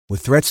With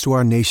threats to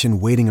our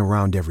nation waiting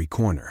around every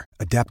corner,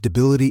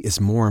 adaptability is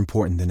more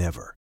important than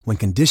ever. When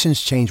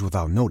conditions change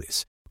without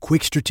notice,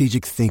 quick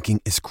strategic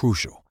thinking is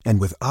crucial.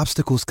 And with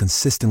obstacles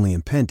consistently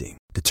impending,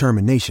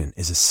 determination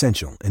is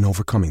essential in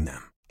overcoming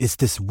them. It's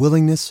this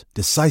willingness,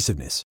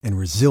 decisiveness, and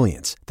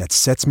resilience that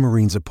sets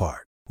Marines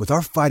apart. With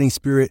our fighting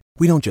spirit,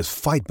 we don't just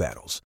fight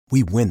battles,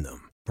 we win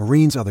them.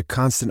 Marines are the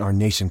constant our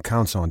nation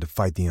counts on to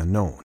fight the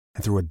unknown.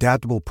 And through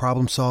adaptable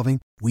problem solving,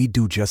 we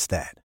do just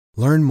that.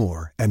 Learn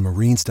more at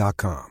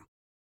marines.com.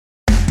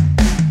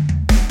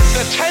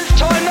 The 10th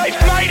time they've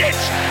made it!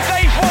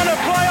 They've won a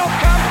playoff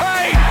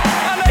campaign!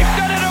 And they've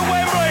done it at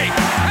Wembley!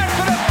 And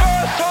for the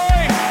first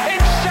time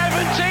in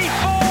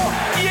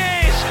 74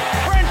 years,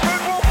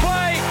 Brentford will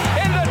play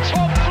in the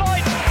top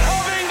flight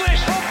of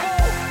English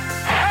football!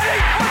 And he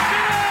puts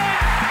it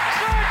in!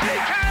 Sergi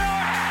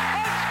Cannon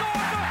has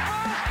scored the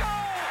first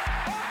goal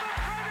of the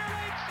Premier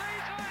League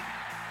season!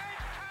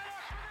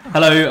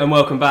 Hello and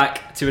welcome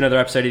back to another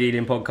episode of the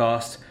Ealing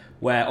Podcast,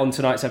 where on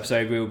tonight's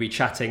episode we will be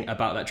chatting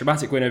about that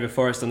dramatic win over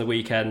Forest on the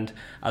weekend,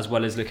 as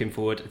well as looking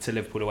forward to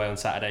Liverpool away on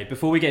Saturday.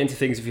 Before we get into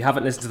things, if you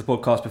haven't listened to the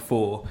podcast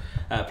before,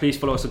 please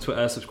follow us on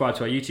Twitter, subscribe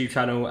to our YouTube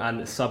channel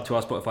and sub to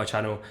our Spotify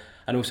channel,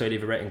 and also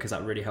leave a rating because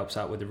that really helps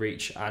out with the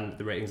reach and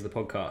the ratings of the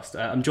podcast.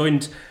 I'm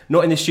joined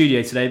not in the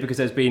studio today because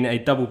there's been a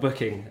double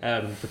booking.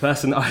 The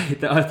person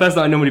that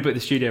I normally book the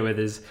studio with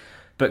is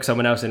booked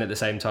someone else in at the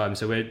same time,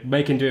 so we're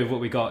making do with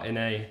what we got in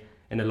a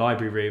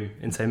library room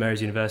in St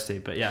Mary's University.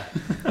 But yeah,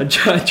 I'm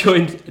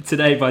joined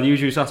today by the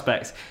usual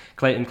suspects.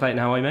 Clayton,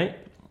 how are you, mate?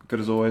 Good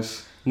as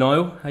always.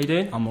 Niall, how you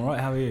doing? I'm alright,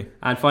 how are you?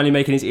 And finally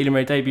making his Ealing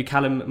Road debut,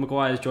 Callum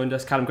Maguire has joined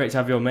us. Callum, great to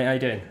have you on, mate. How you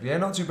doing? Yeah,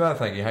 not too bad,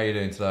 thank you. How are you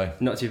doing today?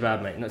 Not too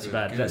bad, mate. Not too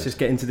bad. Good. Let's just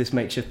get into this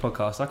makeshift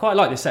podcast. I quite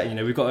like this setting.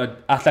 We've got an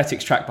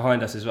athletics track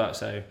behind us as well,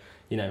 so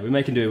we're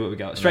making do with what we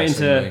got.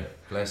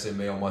 Blessing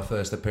me on my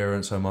first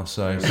appearance, I must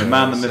say. The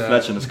man, the myth,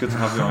 legend. It's good to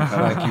have you on.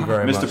 Thank you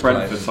very much, Mr.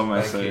 Brentford, Clayton. some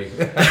may say.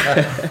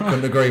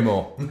 Couldn't agree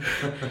more.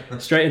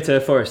 Straight into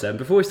Forest then.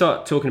 Before we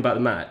start talking about the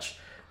match,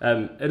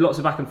 lots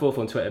of back and forth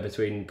on Twitter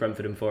between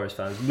Brentford and Forest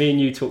fans. Me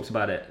and you talked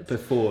about it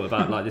before,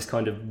 about like this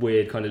kind of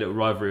weird kind of little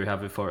rivalry we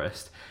have with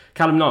Forest.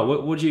 Callum,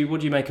 what do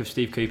you make of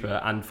Steve Cooper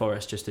and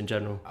Forest just in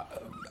general?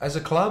 As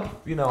a club,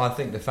 I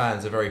think the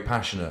fans are very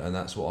passionate, and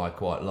that's what I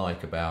quite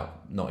like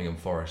about Nottingham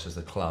Forest as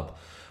a club.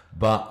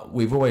 But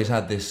we've always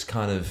had this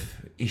kind of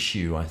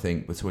issue, I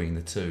think, between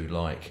the two.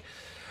 Like,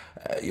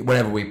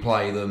 whenever we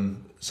play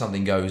them,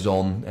 something goes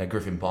on at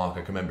Griffin Park.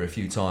 I can remember a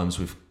few times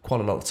with quite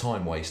a lot of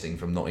time wasting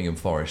from Nottingham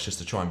Forest just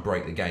to try and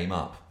break the game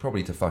up,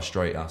 probably to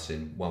frustrate us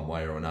in one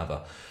way or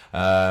another.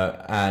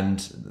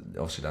 And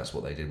obviously that's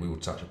what they did. We will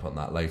touch upon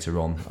that later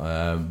on.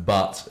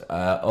 But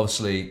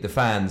obviously the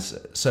fans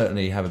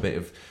certainly have a bit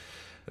of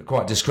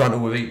quite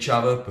disgruntled with each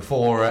other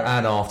before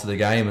and after the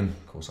game. And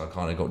of course I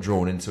kind of got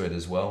drawn into it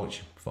as well, which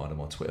you find on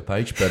my Twitter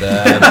page. But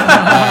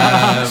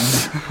I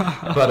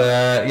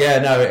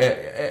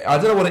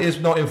don't know what it is.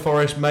 Not in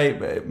Forest.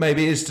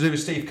 Maybe it is to do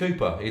with Steve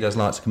Cooper. He does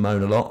like to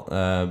moan a lot.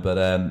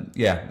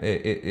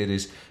 It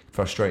is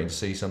frustrating to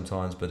see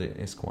sometimes, but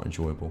it's quite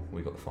enjoyable.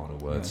 We got the final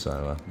word,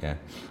 so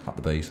up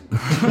the bees.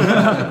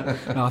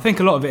 No, I think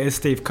a lot of it is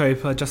Steve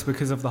Cooper, just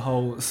because of the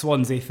whole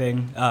Swansea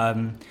thing.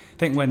 I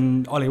think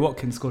when Ollie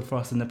Watkins scored for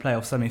us in the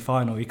playoff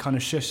semi-final, he kind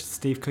of shushed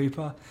Steve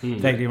Cooper.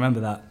 Vaguely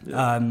remember that.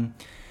 Yeah.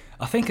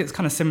 I think it's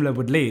kind of similar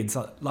with Leeds.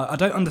 I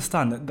don't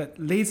understand that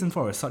Leeds and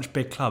Forest are such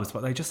big clubs, but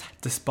they just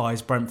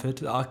despise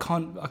Brentford. I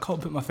can't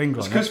put my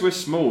finger on it. It's because we're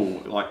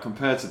small, like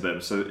compared to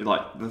them. So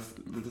like the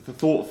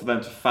thought for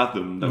them to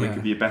fathom that we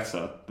could be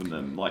better than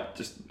them, like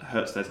just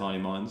hurts their tiny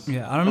minds.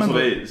 Yeah, I remember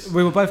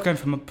we were both going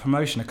for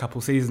promotion a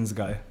couple seasons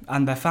ago,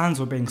 and their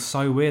fans were being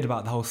so weird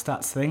about the whole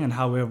stats thing and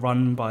how we're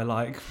run by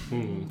like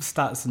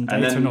stats and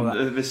data and all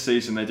that. This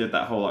season they did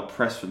that whole like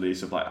press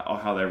release of like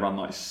how they run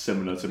like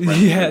similar to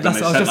Brentford. Yeah, that's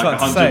what I was just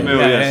about to say.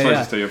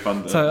 Yeah.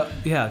 So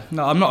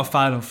I'm not a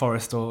fan of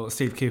Forest or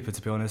Steve Cooper,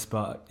 to be honest,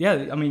 but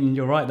I mean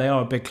you're right, they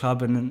are a big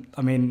club, and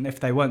I mean if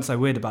they weren't so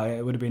weird about it,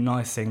 it would have been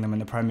nice seeing them in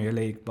the Premier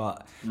League,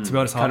 but to be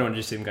honest, I don't want to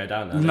just see them go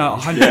down now. No,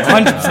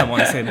 100%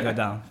 want to see them go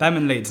down. Them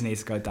and Leeds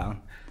needs to go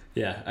down.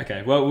 Yeah,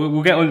 okay. Well,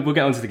 we'll get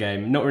on to the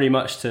game. Not really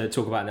much to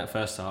talk about in that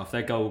first half.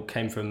 Their goal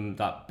came from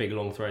that big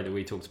long throw that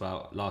we talked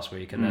about last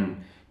week, and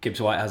then Gibbs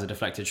White has a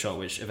deflected shot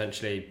which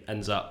eventually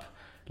ends up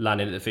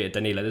landing at the feet of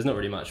Danilo. There's not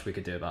really much we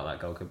could do about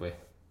that goal, could we?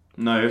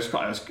 No, it's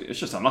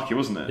just unlucky,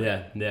 wasn't it?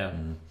 Yeah.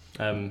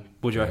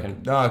 What do you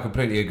reckon? No, I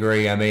completely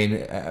agree. I mean,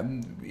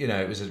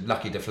 it was a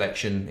lucky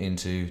deflection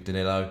into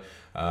Danilo.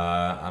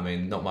 I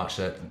mean, not much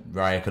that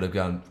Raya could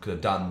have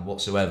done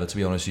whatsoever, to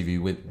be honest with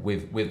you,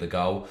 with the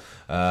goal.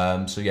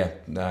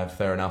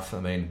 Fair enough. I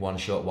mean, one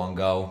shot, one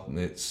goal.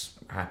 It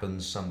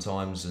happens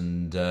sometimes,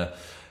 and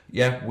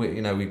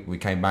we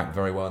came back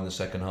very well in the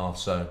second half.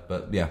 So,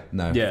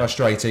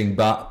 frustrating,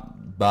 but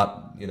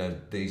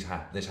this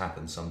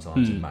happens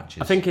sometimes in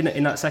matches. I think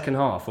in that second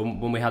half,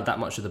 when we had that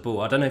much of the ball,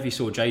 I don't know if you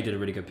saw, Jay did a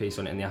really good piece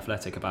on it in The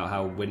Athletic about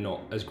how we're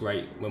not as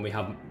great when we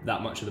have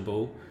that much of the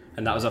ball.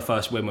 and that was our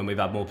first win when we've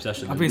had more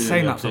possession. I've been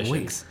saying that for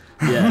weeks.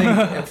 Yeah.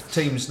 I think if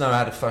teams know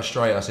how to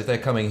frustrate us, if they're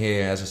coming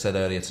here, as I said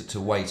earlier, to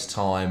waste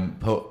time,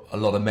 put a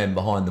lot of men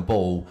behind the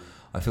ball,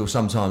 I feel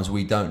sometimes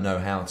we don't know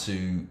how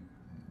to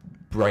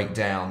break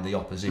down the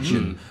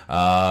opposition.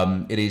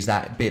 It is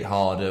that bit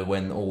harder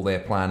when all they're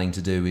planning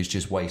to do is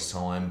just waste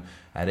time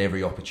at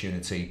every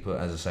opportunity, put,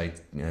 as I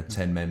say,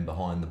 10 men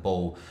behind the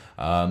ball.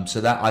 So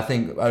that, I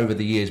think, over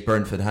the years,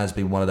 Brentford has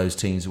been one of those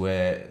teams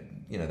where,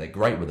 they're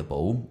great with the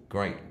ball,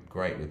 great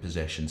with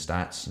possession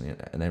stats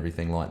and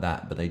everything like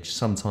that, but they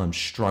sometimes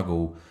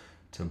struggle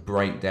to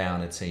break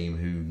down a team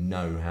who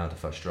know how to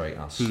frustrate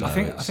us. So I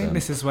think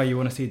this is where you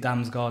want to see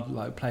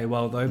Damsgaard play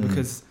well though,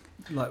 because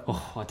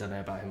I don't know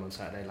about him on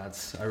Saturday,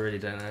 lads. I really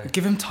don't know.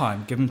 Give him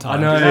time. I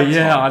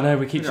know.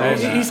 We keep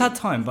saying that. He's had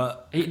time,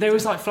 but there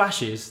was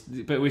flashes.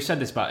 But we've said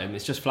this about him.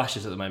 It's just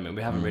flashes at the moment.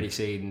 We haven't really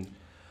seen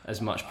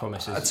as much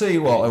promises. I'll tell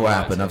you what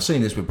happened. I've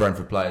seen this with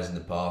Brentford players in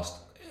the past.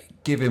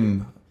 Give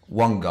him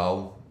one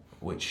goal,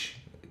 which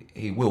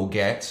he will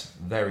get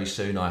very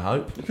soon, I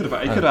hope. He could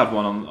have had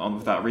one on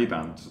with that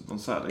rebound on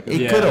Saturday.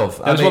 He could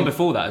have. There was one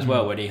before that as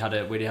well when he had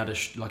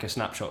a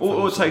snapshot.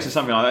 All it takes is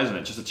something like that, isn't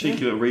it? Just a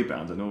cheeky little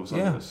rebound, and all of a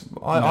sudden.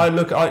 Yeah. I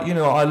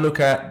look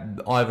at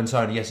Ivan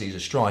Toney. Yes, he's a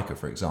striker,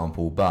 for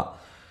example, but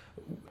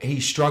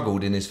he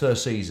struggled in his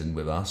first season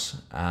with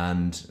us,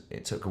 and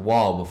it took a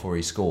while before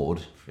he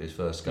scored his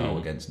first goal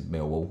against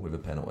Millwall with a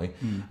penalty.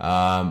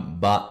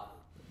 But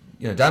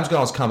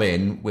Damsgaard's come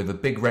in with a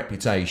big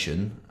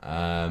reputation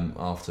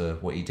after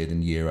what he did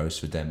in Euros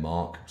for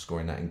Denmark,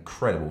 scoring that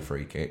incredible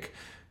free kick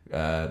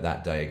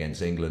that day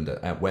against England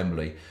at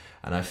Wembley.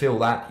 And I feel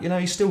that,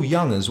 he's still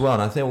young as well,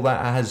 and I feel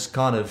that has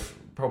kind of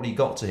probably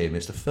got to him.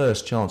 It's the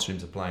first chance for him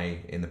to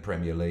play in the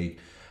Premier League.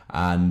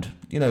 And,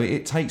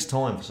 it takes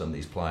time for some of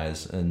these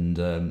players. And,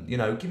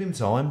 give him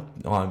time.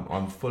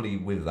 I'm fully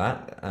with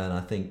that. And I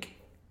think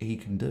he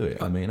can do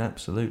it. I mean,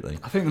 absolutely.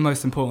 I think the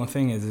most important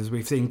thing is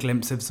we've seen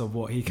glimpses of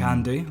what he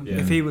can do. Yeah.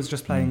 If he was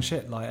just playing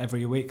shit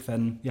every week,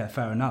 then yeah,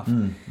 fair enough.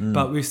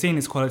 But we've seen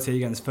his quality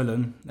against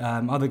Fulham,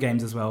 other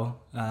games as well.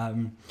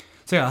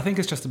 So yeah, I think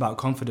it's just about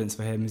confidence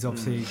for him. He's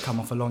obviously come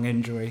off a long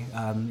injury.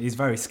 He's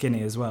very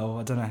skinny as well.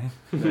 I don't know.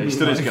 Yeah, he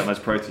still needs to get on those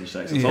protein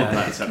shakes.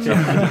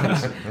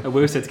 I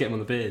will say to get him on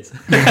the beards.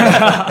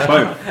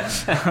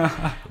 Both.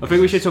 I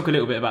think we should talk a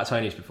little bit about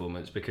Tony's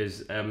performance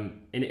because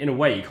in a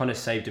way he kind of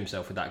saved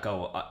himself with that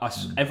goal.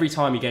 Every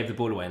time he gave the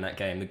ball away in that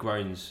game, the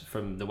groans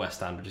from the West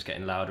Stand were just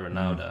getting louder and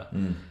louder.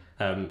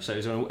 So it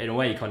was, in a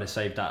way he kind of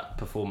saved that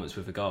performance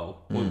with the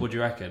goal. What do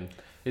you reckon?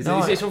 It's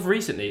sort of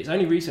recently. It's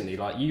only recently.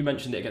 Like you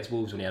mentioned it against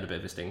Wolves when he had a bit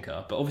of a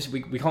stinker, but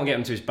obviously we can't get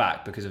him to his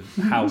back because of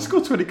how he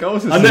scored 20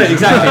 goals. I know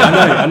exactly.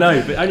 I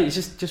know. But only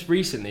it's just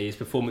recently his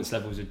performance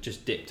levels have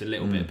just dipped a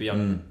little bit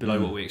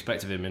below what we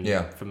expect of him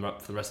from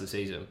the rest of the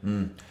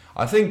season.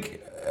 I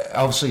think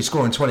obviously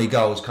scoring 20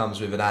 goals comes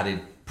with an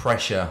added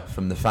pressure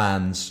from the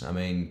fans. I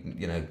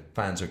mean,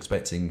 fans are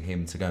expecting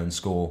him to go and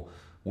score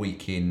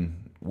week in,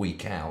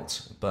 week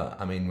out. But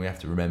I mean, we have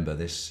to remember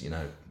this.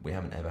 We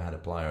haven't ever had a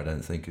player, I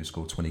don't think, who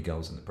scored 20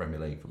 goals in the Premier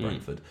League for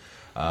Brentford.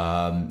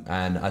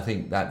 And I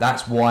think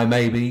that's why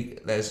maybe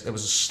there was a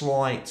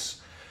slight,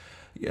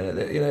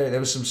 there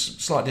was some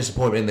slight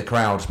disappointment in the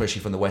crowd,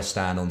 especially from the West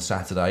Stand on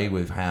Saturday,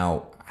 with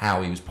how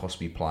he was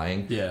possibly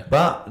playing. Yeah.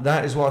 But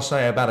that is what I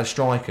say about a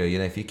striker.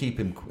 If you keep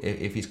him,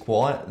 if he's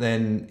quiet,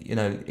 then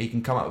he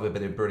can come up with a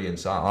bit of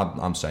brilliance.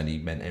 I'm saying he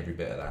meant every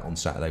bit of that on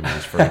Saturday with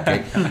his free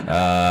kick.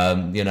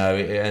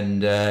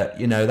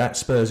 That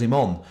spurs him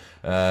on.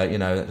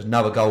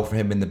 Another goal for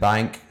him in the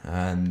bank,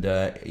 and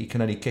he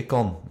can only kick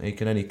on.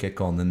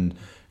 And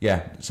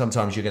yeah,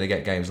 sometimes you're going to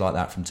get games like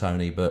that from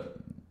Tony, but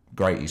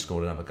great, he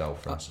scored another goal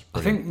for us. I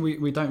think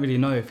we don't really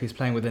know if he's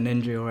playing with an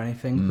injury or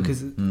anything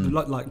because,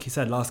 like you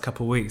said, last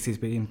couple of weeks he's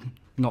been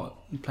not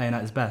playing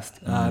at his best.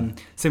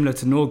 Similar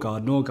to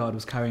Norgard. Norgard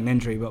was carrying an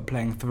injury but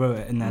playing through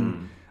it, and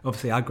then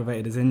obviously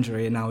aggravated his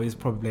injury, and now he's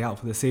probably out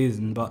for the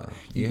season. But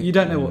you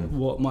don't know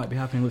what might be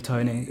happening with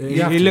Tony.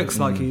 He looks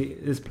like he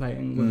is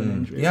playing with an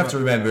injury. You have to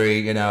remember,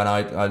 and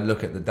I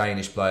look at the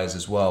Danish players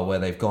as well, where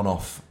they've gone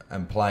off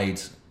and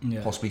played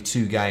possibly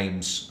 2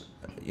 games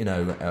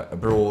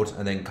abroad,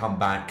 and then come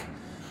back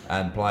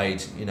and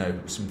played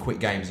some quick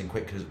games in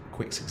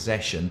quick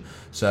succession.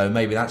 So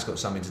maybe that's got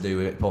something to do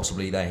with it.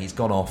 Possibly there, he's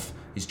gone off.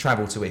 He's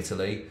travelled to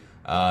Italy,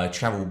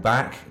 travelled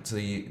back to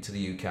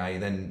the UK,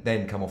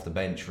 then come off the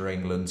bench for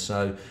England.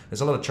 So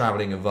there's a lot of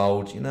travelling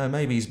involved.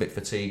 Maybe he's a bit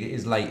fatigued. It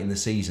is late in the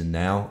season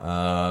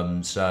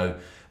now, so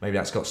maybe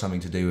that's got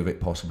something to do with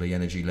it. Possibly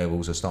energy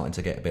levels are starting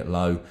to get a bit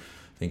low.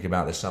 Thinking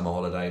about the summer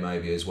holiday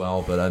maybe as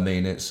well, but I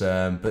mean it's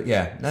but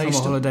yeah, no,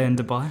 summer holiday in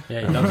Dubai.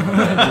 Yeah, he does.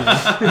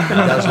 He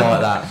does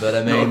like that, but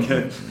I mean,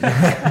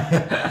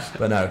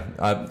 but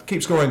no,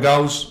 keep scoring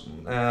goals.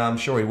 I'm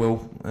sure he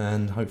will,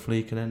 and hopefully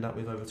he can end up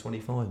with over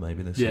 25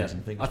 maybe this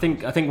season. I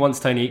think once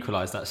Tony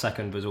equalised, that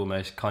second was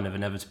almost kind of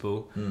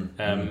inevitable.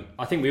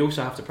 I think we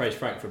also have to praise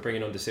Frank for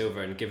bringing on De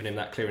Silva and giving him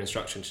that clear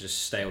instruction to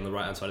just stay on the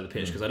right hand side of the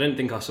pitch, because I didn't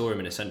think I saw him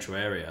in a central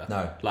area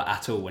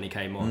at all when he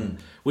came on.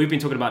 We've been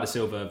talking about De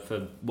Silva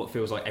for what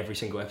feels feels like every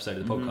single episode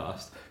of the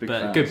podcast. Big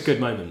But fans. good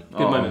moment.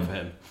 Good moment for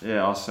him.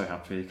 Yeah, I was so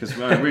happy because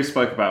we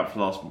spoke about it for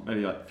the last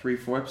maybe like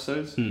 3-4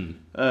 episodes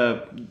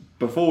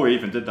before we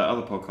even did that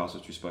other podcast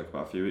which we spoke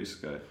about a few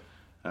weeks ago.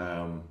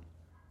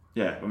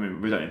 Yeah, I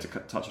mean we don't need to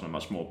touch on it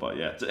much more, but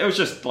yeah, it was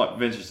just like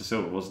vintage De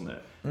Silva, wasn't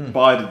it?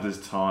 Bided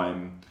his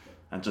time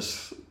and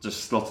just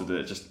slotted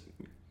it. Just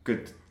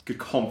good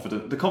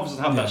confidence. The confidence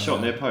to have that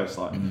shot near post,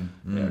 like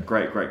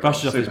great.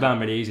 Brushed off his man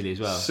really easily as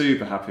well.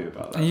 Super happy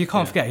about that. And you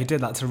can't forget he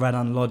did that to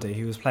Renan Lodi,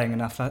 who was playing in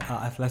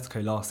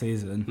Atletico last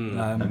season.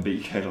 And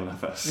beat Keylor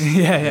Navas.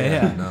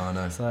 Yeah. No, I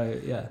know. So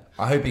yeah.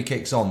 I hope he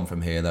kicks on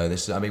from here, though.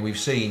 We've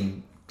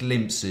seen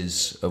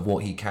glimpses of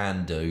what he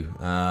can do.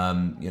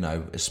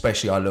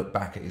 Especially I look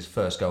back at his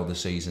first goal of the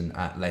season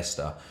at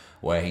Leicester,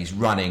 where he's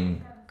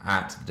running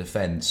at the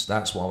defence.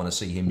 That's what I want to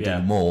see him do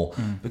more,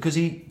 because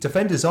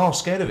defenders are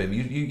scared of him.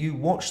 You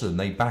watch them;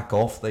 they back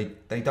off.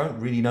 They don't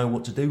really know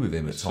what to do with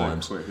him at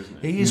times. So quick,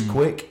 isn't he? He is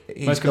quick.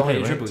 He's Most completed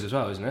direct. dribbles as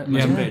well, isn't it?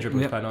 Most completed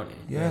dribbles per 90.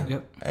 Yeah.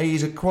 Yep.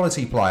 He's a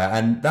quality player,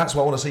 and that's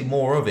what I want to see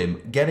more of him,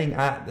 getting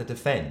at the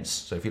defence.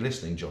 So if you're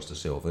listening, Josh De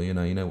Silva, you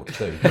know what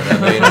to do.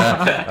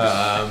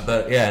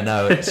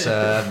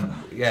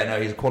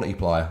 He's a quality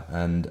player,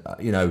 and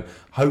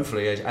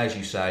hopefully, as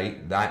you say,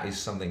 that is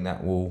something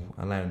that will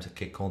allow him to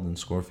kick on and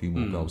score a few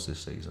more goals this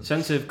season.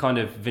 Sense of kind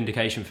of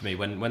vindication for me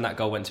when that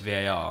goal went to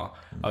VAR.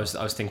 I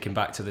was thinking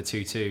back to the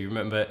 2-2.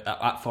 Remember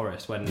at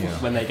Forest when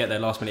they get their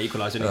last minute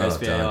equaliser and it goes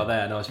to VAR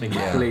there, and I was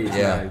thinking,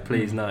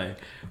 please no.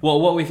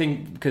 What we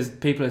think, because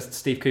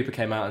Steve Cooper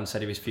came out and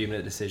said he was fuming at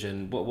the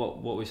decision.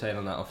 What were we saying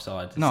on that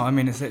offside? No, I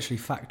mean it's literally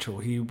factual.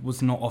 He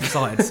was not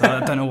offside, so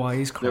I don't know why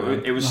he's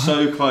crying. It was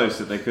so close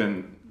that they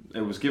couldn't.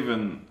 It was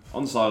given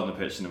onside on the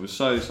pitch, and it was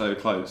so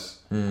close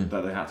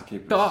that they had to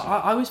keep it. But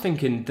I was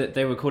thinking that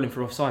they were calling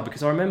for offside,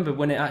 because I remember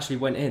when it actually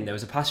went in, there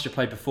was a passage I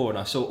played before, and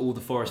I saw all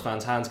the Forest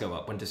fans' hands go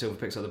up when De Silva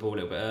picks up the ball a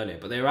little bit earlier.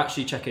 But they were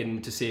actually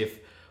checking to see if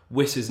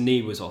Wissa's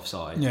knee was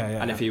offside,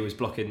 and if he was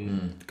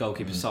blocking the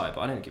goalkeeper's sight.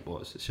 But I don't think it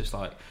was. It's just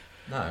like.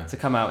 No. To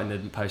come out in the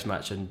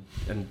post-match and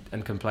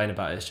complain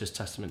about it is just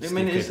testament to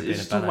Steve Cooper being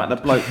a talking bad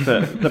about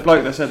the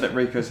bloke that said that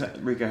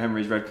Rico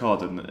Henry's red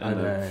card in the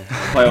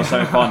playoff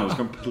semi-final was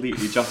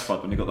completely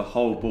justified when he got the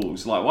whole ball.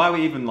 So why are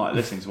we even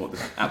listening to what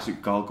this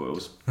absolute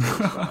gargoyles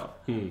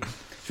about?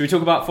 Should we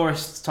talk about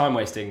Forest's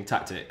time-wasting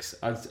tactics?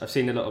 I've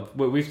seen a lot of.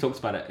 We've talked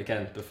about it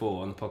again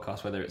before on the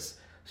podcast, whether it's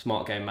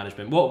smart game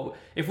management. What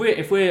if we're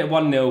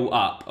 1-0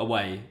 up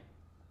away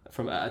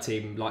from a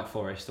team like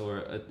Forest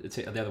or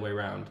the other way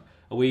around?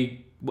 Are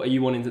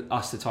you wanting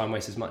us to time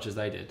waste as much as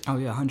they did? Oh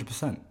yeah,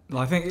 100%.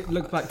 I think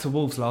look back to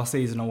Wolves last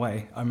season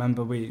away. I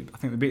remember we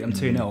beat them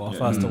 2-0 our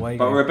first away game.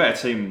 But we're a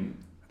better team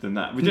than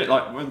that. We did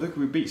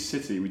we beat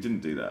City. We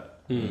didn't do that.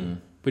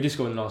 We just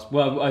scored in the last.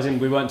 Well, as in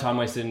we weren't time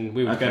wasting.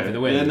 We were going for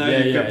the win.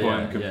 Good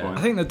point.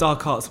 I think the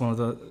dark art's one of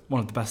the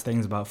best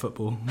things about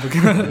football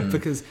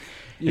because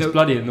it's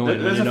bloody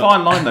annoying. There's a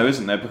fine line though,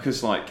 isn't there?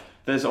 Because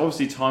there's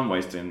obviously time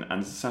wasting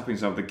and sapping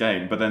some of the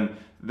game, but then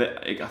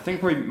I think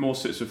probably more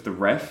sits with the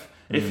ref.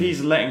 If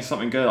he's letting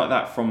something go like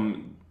that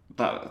from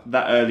that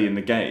early in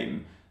the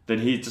game, then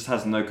he just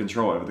has no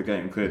control over the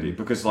game, clearly.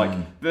 Because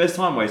there's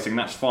time wasting,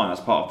 that's fine,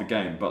 that's part of the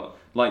game. But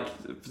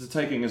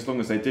taking as long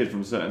as they did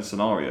from certain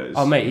scenarios.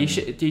 Oh mate,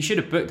 he should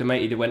have booked a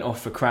matey that went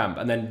off for cramp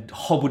and then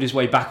hobbled his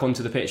way back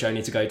onto the pitch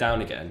only to go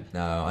down again.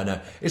 No, I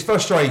know it's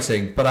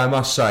frustrating, but I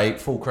must say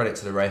full credit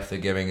to the ref for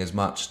giving as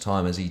much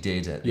time as he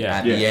did at the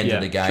end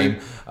of the game,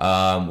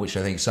 which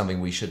I think is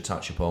something we should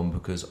touch upon,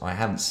 because I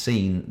haven't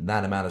seen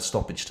that amount of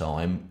stoppage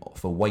time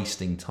for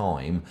wasting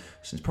time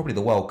since probably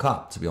the World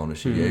Cup, to be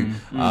honest with you.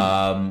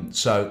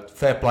 So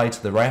fair play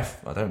to the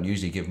ref. I don't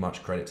usually give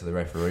much credit to the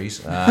referees,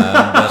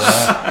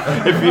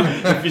 but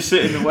if you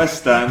sit in the West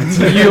Stand,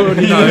 you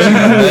already know.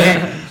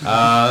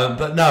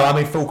 But no, I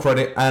mean full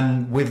credit,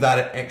 and with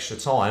that extra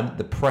time,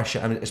 the pressure.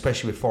 I mean,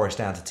 especially with Forest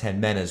down to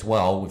 10 men as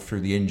well through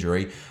the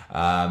injury,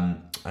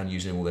 and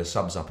using all their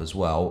subs up as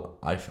well.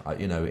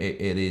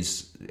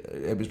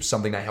 It was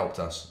something that helped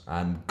us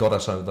and got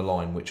us over the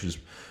line, which was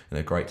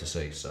great to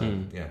see. So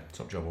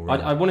top job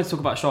already. I wanted to talk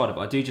about Sharda,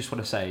 but I do just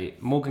want to say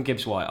Morgan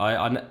Gibbs-White.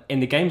 I in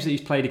the games that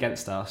he's played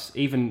against us,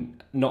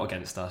 even not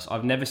against us,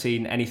 I've never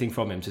seen anything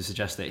from him to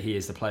suggest that he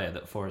is the player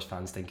that Forest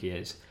fans think he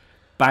is.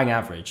 Bang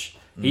average.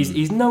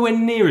 He's nowhere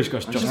near as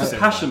good as Josh Silva. He's a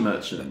passion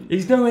merchant.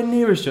 He's nowhere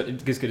near as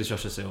good as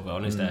Josh Silva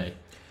on his day.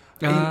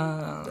 We've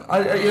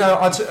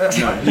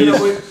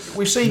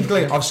seen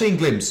I've seen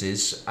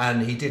glimpses,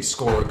 and he did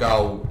score a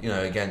goal,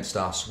 against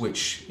us,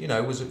 which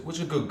was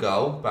a good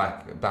goal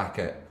back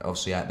at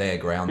obviously at their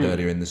ground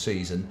earlier in the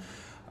season.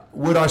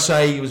 Would I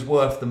say he was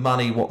worth the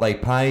money what they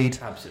paid?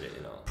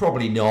 Absolutely not.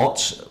 Probably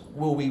not.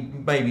 Will we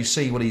maybe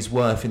see what he's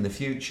worth in the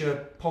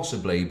future?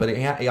 Possibly, but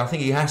I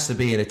think he has to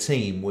be in a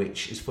team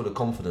which is full of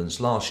confidence.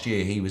 Last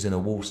year he was in a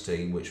Wolves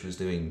team which was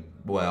doing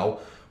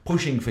well,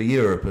 pushing for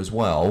Europe as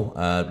well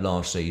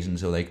last season,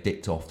 so they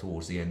dipped off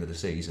towards the end of the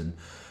season.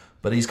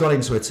 But he's got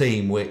into a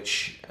team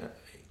which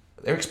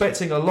they're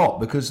expecting a lot,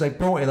 because they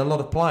brought in a lot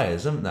of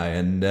players, haven't they?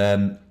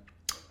 And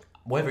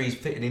whether he's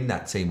fitting in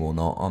that team or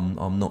not,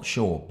 I'm not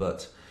sure.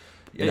 But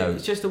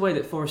It's just the way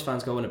that Forest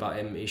fans go on about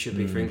him. He should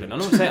be for England.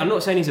 I'm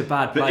not saying he's a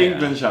bad player. The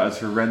England shout is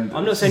horrendous.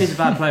 I'm not saying he's a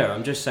bad player.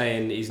 I'm just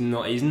saying he's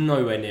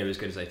nowhere near as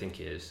good as they think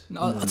he is.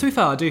 To be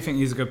fair, I do think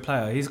he's a good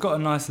player. He's got a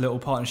nice little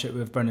partnership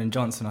with Brendan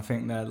Johnson. I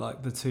think they're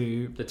like the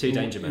two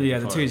danger men. Yeah,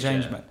 the two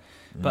danger men.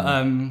 But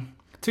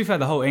to be fair,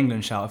 the whole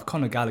England shout, if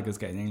Conor Gallagher's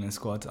getting the England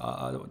squad,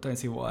 I don't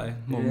see why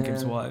Morgan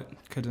Gibbs White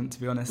couldn't, to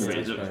be honest.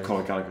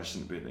 Conor Gallagher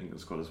shouldn't be in the England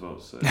squad as well.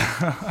 So.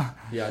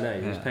 Yeah, I know.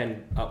 He was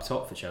playing up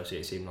top for Chelsea,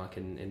 it seemed like,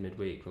 in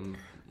midweek.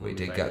 We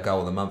did get goal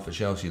of the month for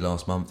Chelsea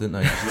last month,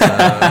 didn't they?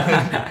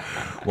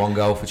 One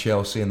goal for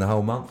Chelsea in the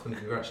whole month, and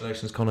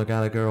congratulations, Conor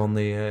Gallagher, on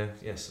the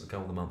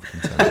goal of the month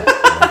contender.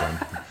 Well done.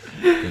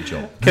 Good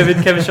job. Kevin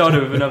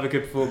Schade with another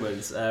good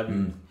performance.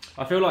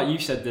 I feel like you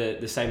said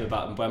the same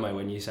about Mbeumo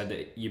when you said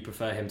that you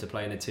prefer him to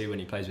play in a 2 when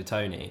he plays with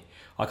Tony.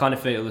 I kind of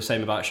feel the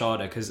same about Schade,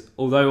 because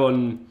although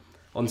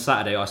on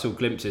Saturday I saw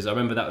glimpses, I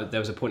remember that there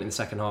was a point in the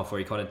second half where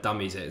he kind of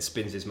dummies it and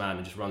spins his man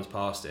and just runs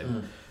past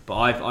him. But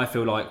I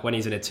feel like when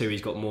he's in a 2,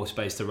 he's got more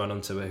space to run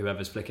onto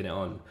whoever's flicking it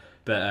on.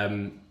 But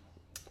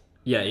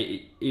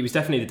he was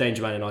definitely the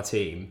danger man in our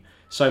team.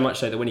 So much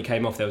so that when he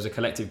came off, there was a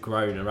collective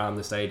groan around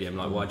the stadium,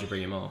 like, why'd you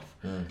bring him off?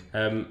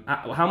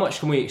 How much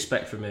can we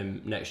expect from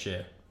him next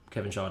year,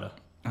 Kevin Schade?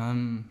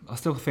 I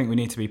still think we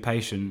need to be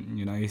patient.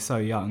 He's so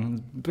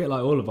young, a bit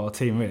like all of our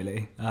team,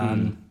 really.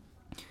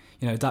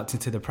 Adapting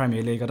to the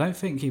Premier League. I don't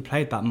think he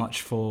played that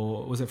much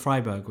for, was it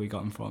Freiburg we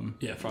got him from?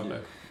 Yeah,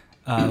 Freiburg.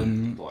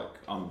 Like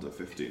under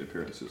 15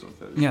 appearances on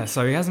Thursday. Yeah,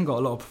 so he hasn't got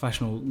a lot of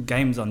professional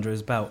games under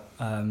his belt.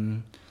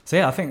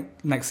 I think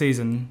next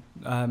season,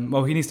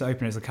 he needs to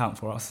open his account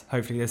for us,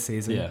 hopefully this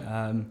season.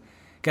 Yeah.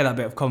 Get that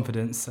bit of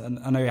confidence. And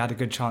I know he had a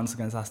good chance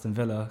against Aston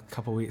Villa a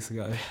couple of weeks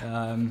ago.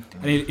 And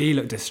he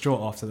looked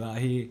distraught after that.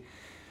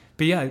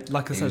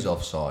 Like I said... He was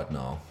offside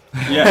now.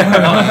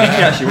 Yeah,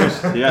 he actually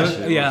was.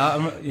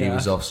 He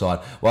was offside.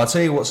 Well, I'll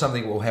tell you what,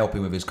 something will help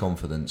him with his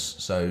confidence.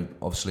 So,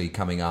 obviously,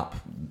 coming up,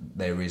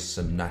 there is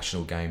some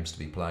national games to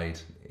be played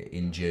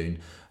in June.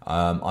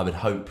 I would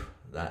hope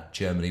that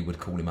Germany would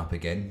call him up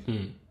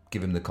again,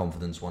 give him the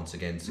confidence once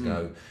again to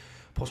go,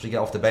 possibly get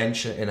off the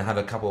bench and have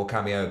a couple of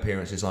cameo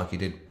appearances like he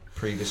did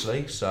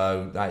previously.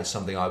 So that is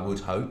something I would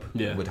hope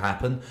would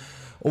happen.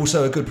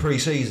 Also, a good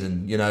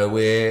pre-season.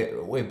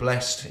 We're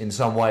blessed in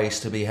some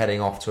ways to be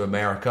heading off to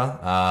America.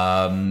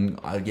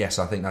 Yes,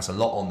 I think that's a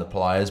lot on the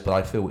players, but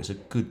I feel it's a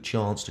good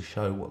chance to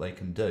show what they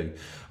can do.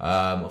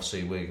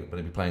 Obviously, we're going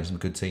to be playing some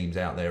good teams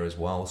out there as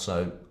well.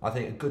 So I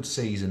think a good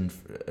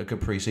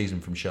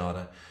pre-season from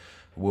Schade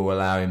will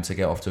allow him to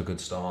get off to a good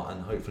start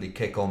and hopefully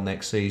kick on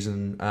next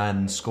season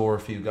and score a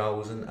few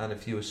goals and a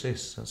few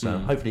assists. So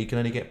hopefully he can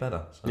only get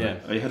better. So. Yeah.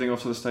 Are you heading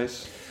off to the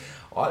States?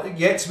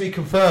 Yet to be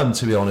confirmed,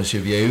 to be honest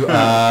with you.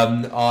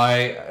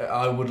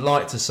 I would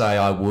like to say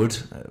I would.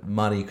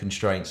 Money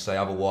constraints say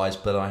otherwise,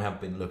 but I have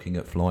been looking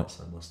at flights,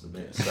 I must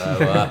admit.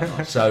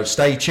 So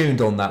stay tuned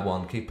on that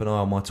one. Keep an eye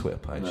on my Twitter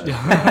page.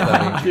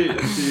 No.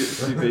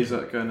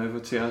 Visa going over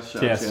TS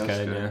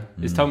going, yeah.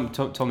 It's Tom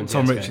and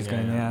Tom Rich is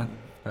going, yeah.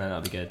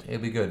 That'll be good.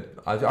 It'll be good.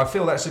 I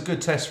feel that's a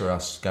good test for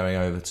us going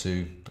over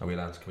to... Are we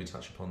allowed to... Can we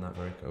touch upon that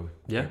very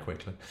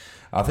quickly?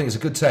 I think it's a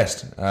good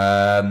test.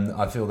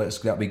 I feel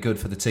that'll be good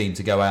for the team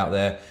to go out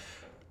there,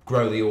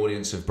 grow the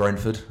audience of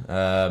Brentford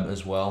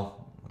as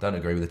well. I don't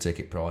agree with the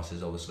ticket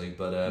prices, obviously,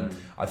 but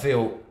I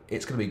feel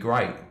it's going to be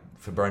great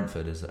for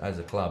Brentford as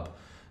a club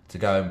to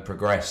go and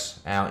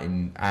progress out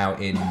in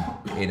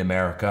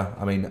America.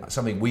 I mean,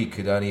 something we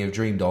could only have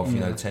dreamed of,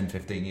 10,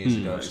 15 years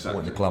ago,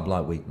 supporting the club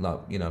like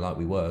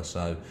we were.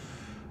 So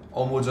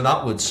onwards and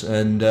upwards,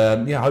 and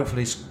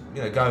hopefully,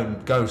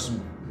 go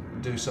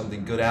do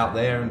something good out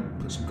there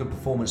and put some good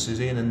performances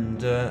in,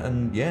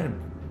 and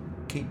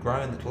keep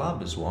growing the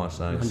club, is what I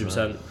say.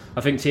 100%. I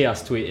think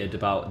Tias tweeted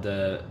about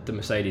the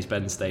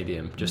Mercedes-Benz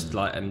Stadium, just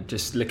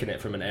looking at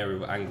it from an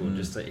aerial angle.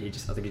 I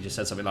think he just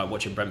said something like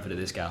watching Brentford at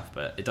this gaff,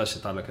 but it does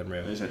just look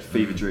unreal. He said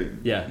fever dream.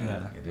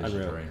 Yeah. It is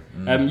unreal.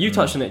 a dream. You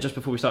touched on it just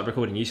before we started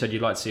recording. You said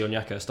you'd like to see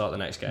Onyeka start the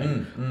next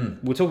game.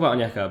 We'll talk about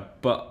Onyeka,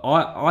 but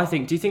I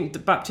think. Do you think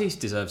that Baptiste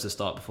deserves to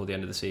start before the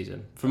end of the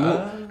season?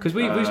 Because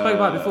we spoke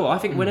about it before. I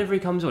think whenever he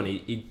comes on,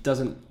 he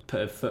doesn't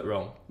put a foot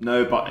wrong.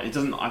 No, but he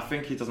doesn't. I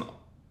think he doesn't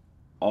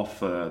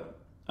offer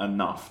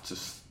enough to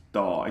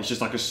start. He's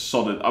just like a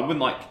solid. I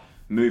wouldn't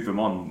move him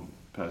on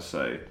per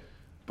se,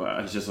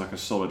 but he's just like a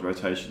solid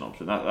rotation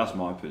option. That's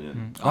my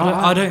opinion.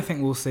 I don't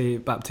think we'll see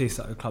Baptiste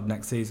at the club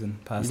next season.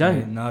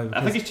 Personally, no.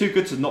 I think he's too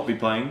good to not be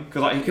playing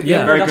because he could be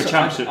a very good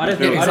championship. I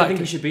don't think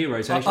he should be a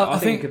rotation. I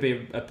think he could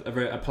be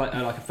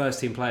a first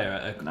team player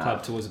at a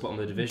club towards the bottom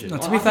of the division. No,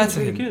 to be fair to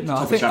him,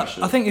 I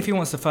think if he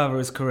wants to further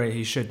his career,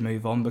 he should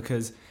move on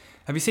because.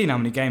 Have you seen how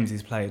many games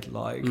he's played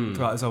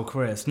throughout his whole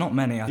career? It's not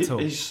many at all.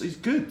 He's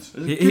good.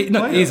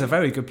 He's a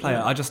very good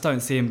player. I just don't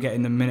see him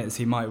getting the minutes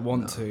he might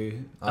want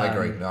to. I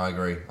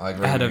agree.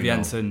 Ahead of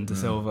Jensen, De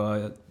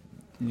Silva.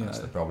 That's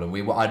the problem.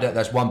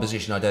 That's one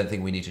position I don't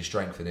think we need to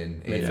strengthen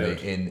in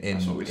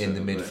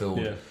the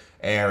midfield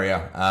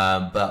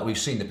area. But we've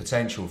seen the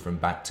potential from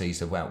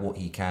Baptiste about what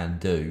he can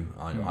do.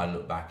 I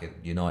look back at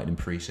United in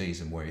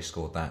pre-season where he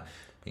scored that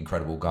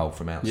incredible goal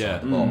from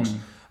outside the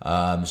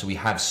box. So we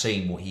have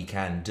seen what he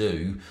can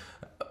do.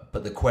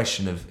 But the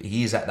question of,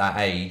 he is at that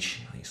age,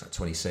 I think he's like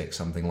 26,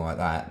 something like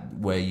that,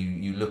 where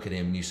you look at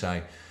him and you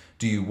say,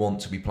 do you want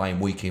to be playing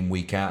week in,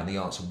 week out? And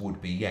the answer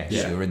would be yes.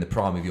 Yeah. You're in the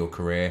prime of your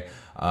career.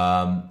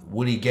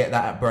 Will he get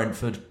that at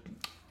Brentford?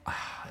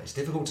 It's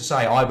difficult to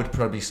say. I would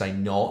probably say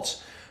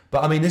not.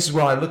 But I mean, this is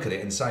where I look at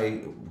it and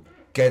say,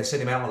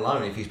 send him out on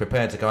loan if he's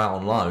prepared to go out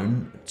on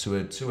loan to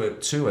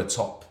a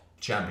top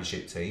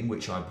championship team,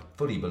 which I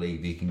fully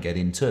believe he can get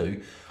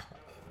into.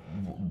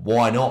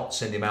 Why not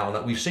send him out on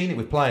that? We've seen it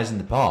with players in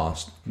the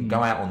past.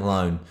 Go out on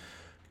loan,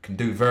 can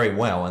do very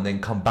well, and then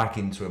come back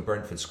into a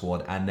Brentford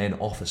squad and then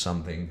offer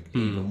something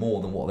even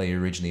more than what they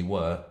originally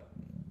were.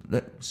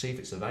 Let's see if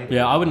it's available.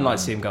 Yeah, I wouldn't like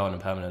to see him go on a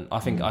permanent. I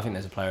think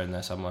there's a player in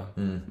there somewhere.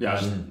 Yeah,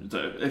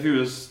 if he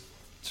was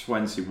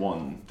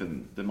 21,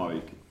 then there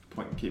might be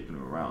point in keeping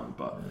him around.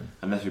 But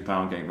unless we plan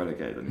on getting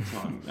relegated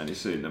any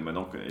soon, then we're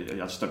not going to. I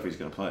just don't think he's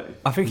going to play.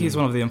 I think he's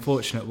one of the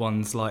unfortunate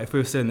ones. Like, if we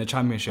were still in the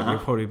Championship, he'd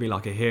probably be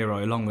like a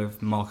hero, along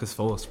with Marcus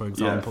Forss, for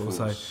example.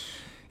 So,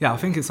 yeah, I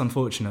think it's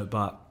unfortunate,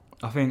 but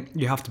I think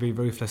you have to be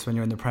ruthless when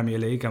you're in the Premier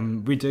League,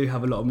 and we do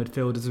have a lot of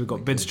midfielders. We've got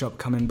Bidstrup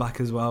coming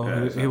back as well,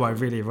 who I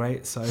really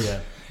rate. So,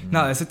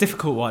 no, it's a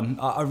difficult one.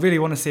 I really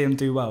want to see him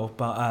do well,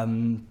 but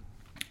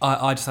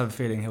I just have a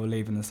feeling he'll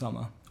leave in the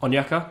summer.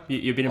 Onyeka,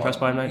 you've been impressed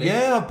by him lately?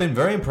 Yeah, I've been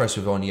very impressed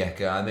with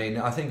Onyeka. I mean,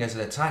 I think as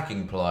an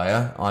attacking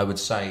player, I would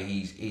say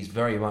he's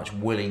very much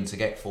willing to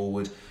get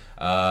forward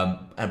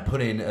and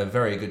put in a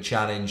very good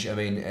challenge. I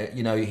mean,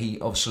 he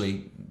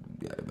obviously,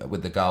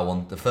 with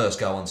the first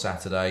goal on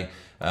Saturday,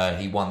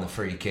 he won the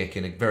free kick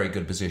in a very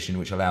good position,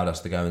 which allowed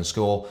us to go and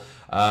score.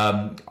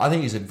 I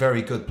think he's a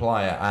very good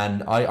player,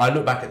 and I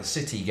look back at the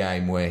City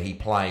game where he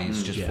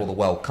plays just before the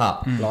World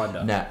Cup.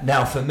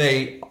 Now, for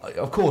me,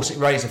 of course, it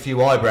raised a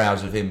few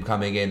eyebrows of him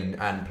coming in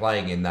and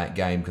playing in that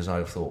game, because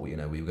I thought, we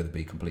were going to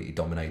be completely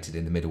dominated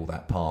in the middle of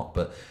that park.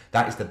 But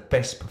that is the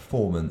best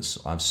performance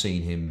I've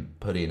seen him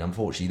put in.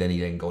 Unfortunately, then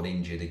he got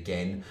injured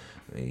again.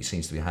 He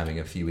seems to be having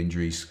a few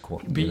injuries.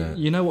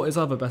 You know what his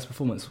other best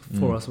performance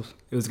for us was?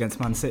 It was against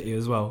Man City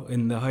as well.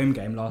 In the home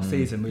game last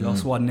season, we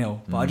lost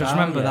 1-0. But I just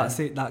remember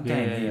that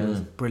game. He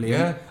was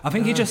brilliant. Yeah. I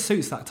think he just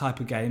suits that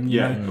type of game. You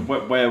know?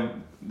 Where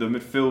the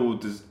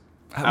midfield is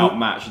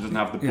outmatched and doesn't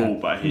have the ball,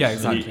 but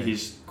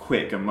he's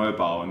quick and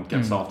mobile and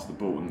gets after the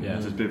ball and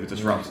is a bit of a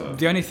disruptor.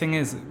 The only thing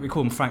is, we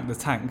call him Frank the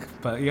Tank,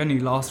 but he only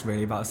lasts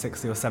really about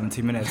 60 or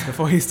 70 minutes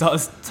before he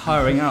starts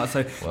tiring out.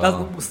 So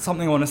that's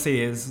something I want to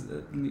see is,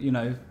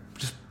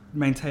 just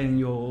maintaining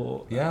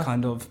your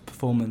kind of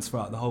performance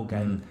throughout the whole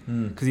game,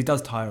 because he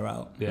does tire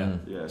out.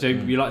 So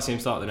you like to see him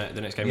start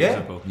the next game for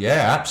example?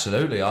 Yeah,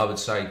 absolutely. I would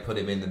say put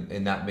him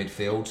in that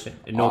midfield.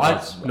 In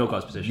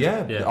Norgard's position.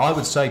 Yeah, I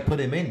would say put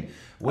him in.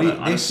 I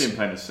don't see him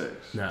playing a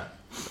 6. No.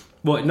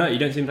 What? No, you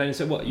don't see him playing a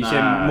 6. What? You see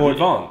him more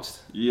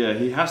advanced? Yeah,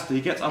 he has to.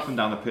 He gets up and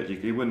down the pitch.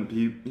 He wouldn't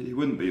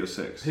be your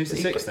 6. Who's the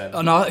 6 then?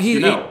 Oh no,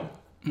 Janelt.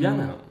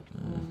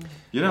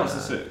 Janelt's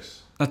the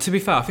 6. Now, to be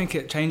fair, I think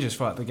it changes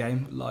throughout the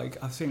game.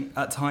 Like, I think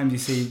at times you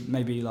see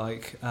maybe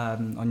like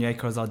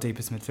Onyeka as our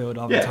deepest midfielder,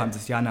 other times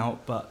it's Janelt.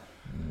 But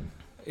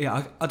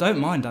I don't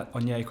mind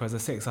Onyeka as a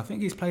 6. I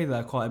think he's played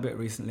there quite a bit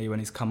recently when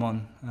he's come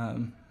on.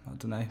 I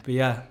don't know,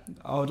 but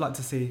I would like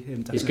to see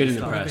him. He's good in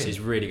the press. He's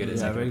really good at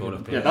taking the ball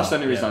off. Yeah, that's the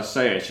only reason I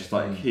say it. It's just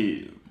like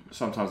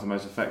sometimes the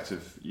most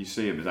effective you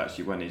see him is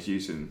actually when he's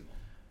using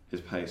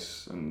his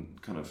pace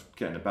and kind of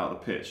getting about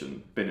the pitch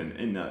and being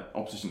in the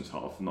opposition's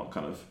half, not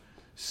kind of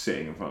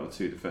sitting in front of the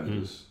two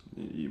defenders.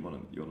 You want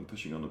him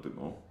pushing on a bit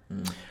more.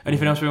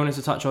 Anything else we wanted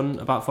to touch on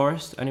about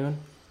Forest? Anyone?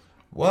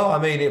 Well, I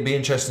mean, it'd be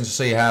interesting to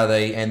see how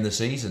they end the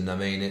season. I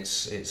mean,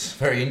 it's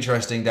very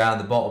interesting down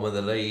the bottom of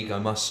the league, I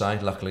must say.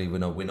 Luckily, we're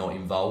not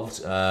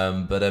involved.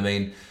 But I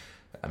mean,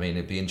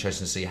 it'd be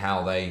interesting to see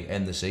how they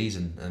end the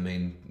season. I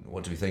mean,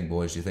 what do we think,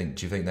 boys? Do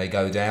you think they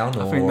go down?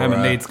 I think them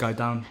and Leeds go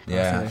down.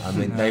 Yeah, I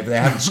mean, they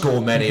haven't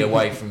scored many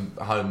away from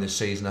home this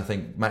season. I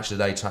think Match of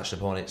the Day touched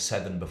upon it,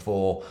 7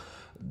 before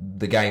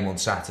the game on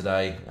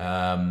Saturday.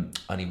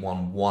 Only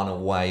won 1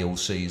 away all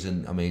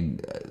season. I mean,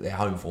 their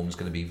home form is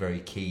going to be very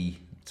key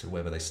to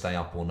whether they stay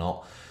up or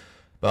not.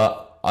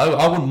 But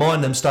I wouldn't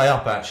mind them stay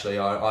up, actually.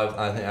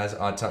 I think, as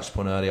I touched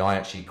upon earlier, I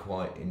actually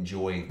quite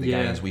enjoy the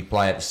games we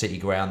play at the City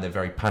Ground. They're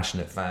very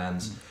passionate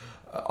fans.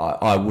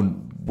 I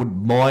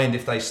wouldn't mind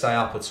if they stay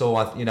up at all.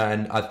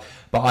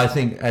 But I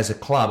think as a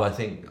club, I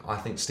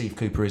think Steve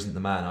Cooper isn't the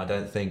man. I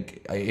don't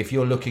think, if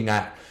you're looking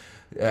at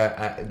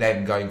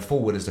them going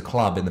forward as a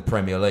club in the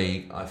Premier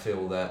League, I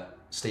feel that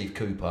Steve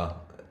Cooper,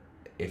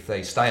 if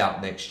they stay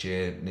up next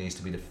year, needs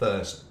to be the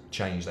first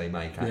change they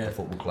make at the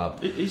football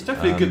club. He's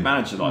definitely a good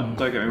manager. Like,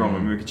 don't get me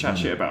wrong, we could chat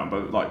shit about him,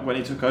 but like when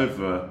he took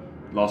over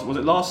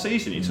last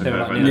season, he took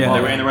over. They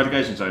were in the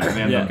relegation zone and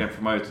they ended up getting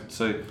promoted.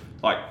 So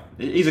like,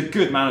 he's a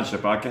good manager,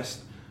 but I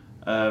guess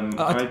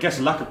I guess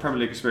lack of Premier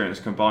League experience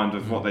combined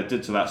with what they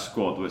did to that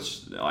squad,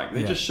 which like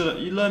they just should.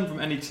 You learn from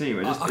any team.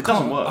 It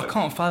doesn't work. I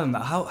can't fathom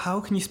that. How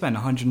can you spend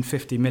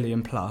 150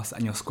 million plus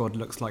and your squad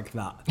looks like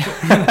that?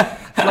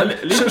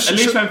 At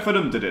least when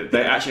Fulham did it,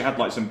 they actually had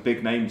like some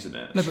big names in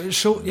it. No, but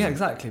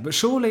exactly. But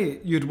surely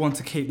you'd want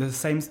to keep the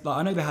same. Like,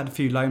 I know they had a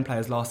few loan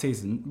players last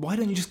season. Why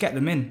don't you just get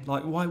them in?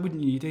 Like, why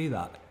wouldn't you do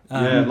that?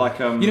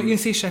 You can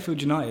see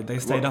Sheffield United. They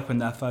stayed up in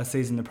their first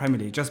season in the Premier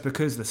League just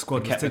because the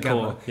squad was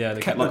together.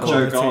 They kept the like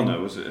core Joe Garner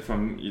was it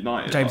from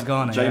United? James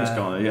Garner. They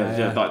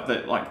got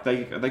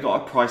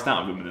it priced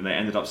out of them, and then they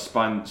ended up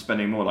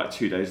spending more like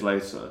 2 days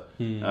later.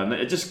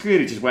 It just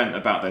clearly just went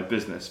about their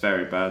business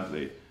very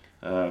badly.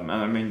 And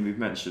I mean, we've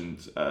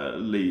mentioned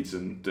Leeds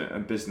and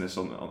business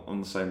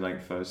on the same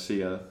length.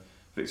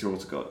 Victor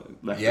Orta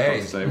got left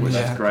today, which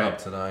is great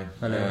today.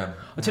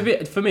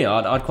 For me,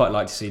 I'd quite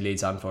like to see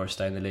Leeds and Forest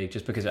stay in the league,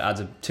 just because it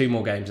adds 2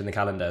 more games in the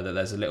calendar that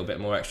there's a little bit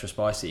more extra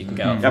spice that you can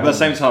get. Yeah, but at the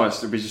same time,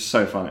 it'd be just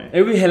so funny.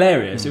 It would be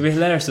hilarious. It'd be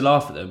hilarious to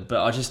laugh at them.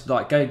 But I just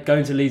like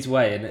going to Leeds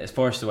away and it's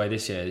Forest away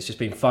this year. It's just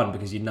been fun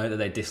because you know that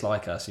they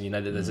dislike us and you know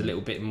that there's a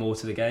little bit more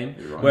to the game.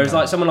 Right. Whereas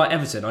like someone like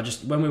Everton,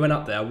 when we went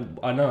up there,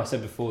 I know I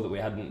said before that we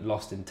hadn't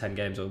lost in 10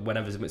 games or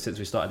whenever since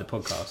we started the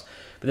podcast.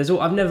 But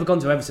I've never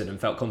gone to Everton and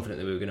felt confident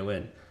that we were going to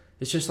win.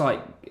 It's just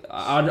like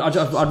I'd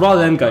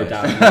rather them go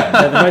down.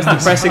 They're the most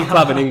depressing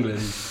club in England.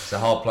 It's a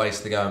hard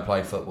place to go and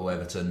play football,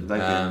 Everton. They'd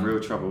be in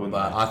real trouble, wouldn't they?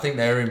 I think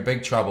they're in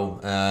big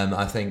trouble.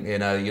 I think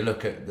you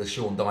look at the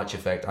Sean Dyche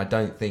effect. I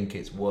don't think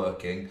it's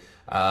working.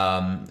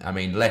 I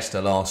mean,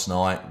 Leicester last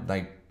night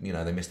they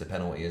missed a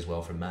penalty as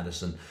well from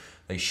Maddison.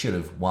 They should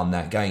have won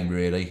that game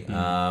really.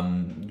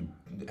 And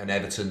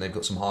Everton, they've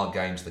got some hard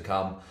games to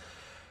come.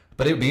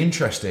 But it would be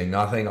interesting.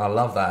 I think I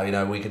love that.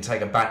 We can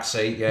take a back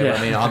seat. Yeah.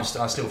 I mean, I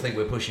still think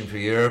we're pushing for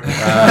Europe.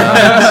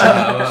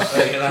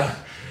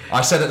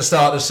 I said at the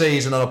start of the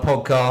season on a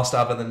podcast,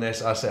 other than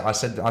this, I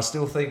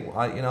still think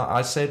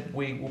I said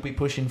we will be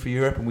pushing for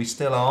Europe, and we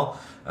still are.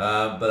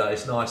 But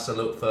it's nice to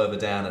look further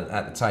down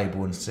at the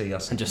table and see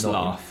us and just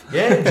laugh.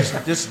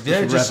 Just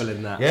revel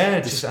in that.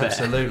 Yeah, just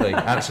absolutely.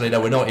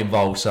 No, we're not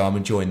involved, so I'm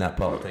enjoying that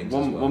part of things.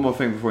 One more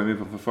thing before we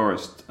move on for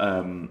Forest.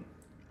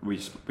 We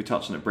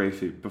touched on it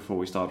briefly before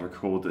we started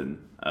recording.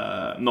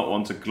 Not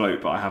one to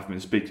gloat, but I have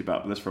been speaking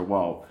about this for a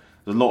while.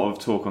 There's a lot of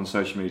talk on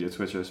social media,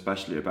 Twitter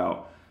especially,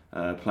 about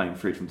playing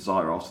Freed from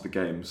Desire after the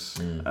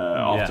games,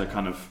 after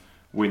kind of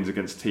wins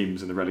against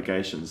teams in the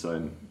relegation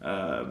zone.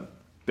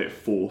 Bit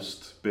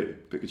forced,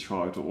 bit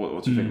contrived.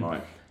 What do you think,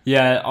 Mike?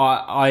 Yeah,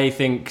 I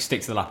think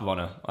stick to the lap of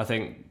honour. I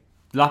think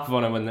lap of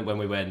honour when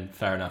we win,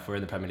 fair enough. We're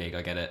in the Premier League,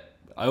 I get it.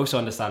 I also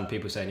understand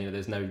people saying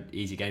there's no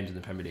easy games in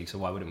the Premier League, so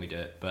why wouldn't we do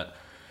it? But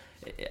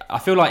I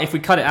feel like if we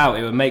cut it out,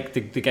 it would make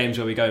the games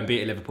where we go and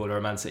beat Liverpool or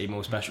a Man City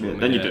more special. Yeah,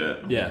 then you do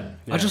it. Yeah.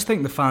 I just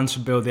think the fans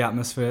should build the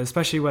atmosphere,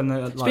 especially when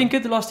they're. It's been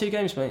good the last 2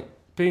 games, mate.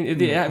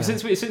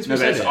 Since we said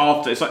it's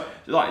after. It's like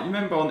you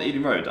remember on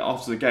Eden Road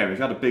after the game, if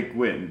you had a big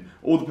win,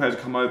 all the players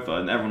would come over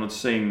and everyone would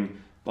sing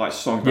like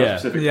songs about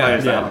specific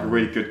players that had like a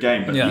really good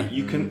game. But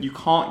you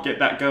can't get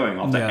that going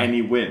after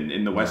any win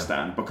in the West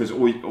Stand because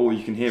all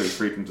you can hear is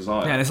Freed from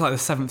Desire. Yeah, and it's like the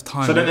 7th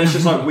time. So then it's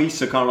just like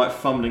Weiser kind of like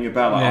fumbling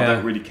about, like I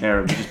don't really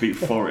care if we just beat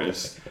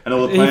Forest. And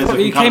all the players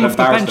he came off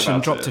the bench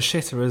and dropped a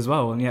shitter as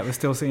well, and yet we're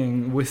still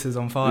singing Whistles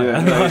on Fire.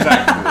 Yeah, no,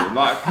 exactly.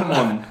 Like, come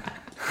on,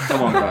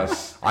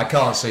 guys. I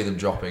can't see them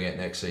dropping it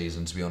next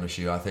season, to be honest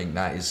with you. I think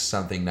that is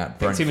something that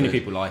Brentford... Too many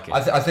people like it.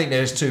 I think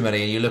there's too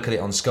many, and you look at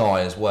it on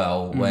Sky as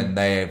well, when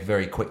they're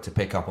very quick to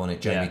pick up on it,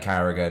 Jamie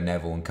Carragher,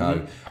 Neville and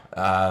co.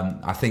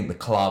 I think the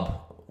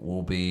club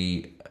will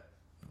be...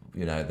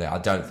 I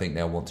don't think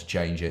they'll want to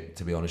change it,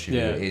 to be honest with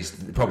you. It's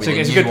probably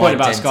it's a good point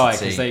about Sky,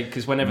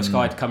 because whenever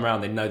Sky come around,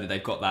 they know that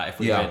they've got that if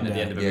we win at the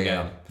end of a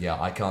game. Yeah,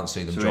 I can't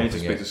see them dropping it. We need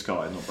to speak to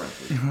Sky, not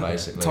Brentford.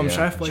 Basically, Tom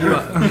Sheff, what you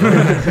got?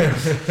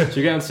 So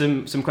we get on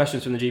some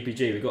questions from the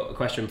GPG. We've got a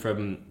question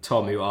from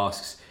Tom who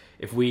asks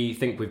if we've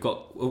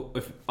got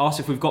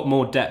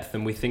more depth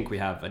than we think we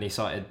have, and he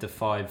cited the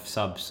 5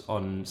 subs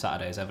on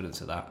Saturday as evidence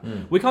of that.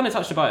 We kind of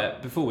touched about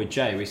it before with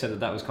Jay. We said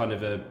that was kind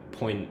of a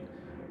point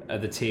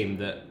of the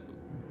team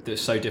that's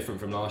so different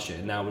from last year.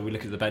 Now when we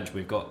look at the bench,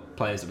 we've got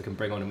players that we can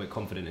bring on and we're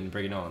confident in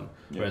bringing on,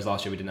 whereas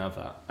last year we didn't have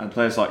that. And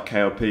players like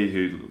KLP,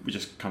 who we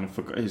just kind of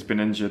forgot, he's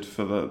been injured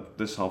for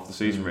this half of the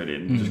season really,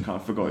 and just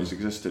kind of forgot he's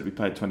existed. We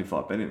paid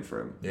 25 million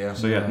for him.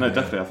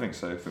 Definitely I think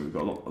so. I think we've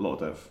got a lot of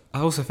depth.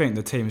 I also think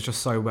the team is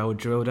just so well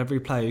drilled. Every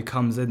player who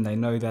comes in, they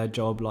know their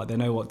job, like they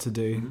know what to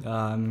do.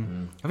 I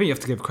think you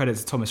have to give credit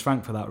to Thomas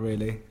Frank for that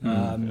really.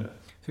 I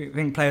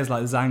think players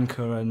like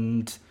Zanka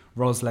and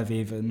Roslev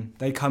even,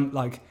 they come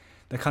like...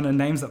 They're kind of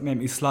names that make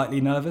me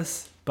slightly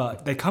nervous,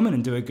 but they come in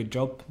and do a good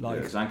job.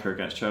 Zanka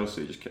against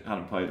Chelsea, just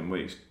hadn't played in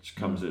weeks, just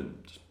comes in,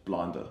 just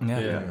blinder.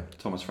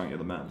 Thomas Frank, you're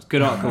the man.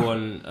 Good article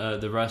on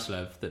the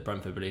Roslev that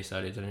Brentford released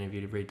earlier. Did any of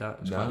you read that?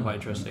 It's quite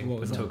interesting.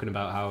 We're talking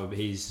about how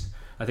he's,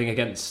 I think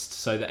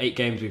the 8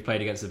 games we've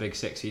played against the Big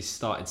Six, he's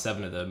started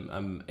 7 of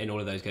them. In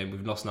all of those games,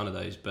 we've lost none of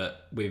those,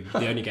 but the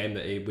only game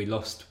that we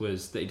lost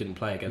was that he didn't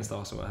play against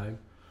Arsenal at home.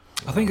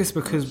 I think it's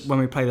because when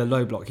we play the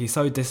low block, he's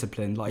so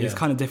disciplined. He's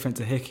kind of different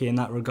to Hickey in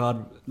that regard.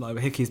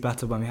 Hickey's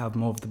better when we have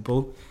more of the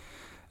ball.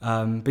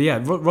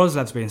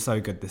 Roslev's been so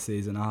good this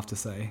season, I have to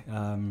say.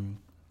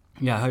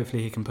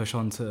 Hopefully he can push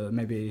on to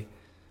maybe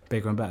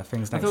bigger and better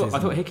things I next season.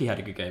 thought Hickey had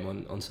a good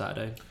game on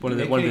Saturday. One of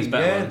his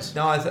better ones.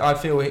 No, I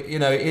feel it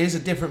is a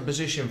different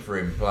position for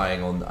him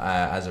playing on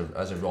as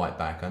a right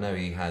back. I know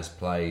he has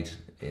played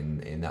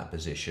in that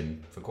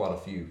position for quite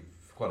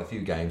a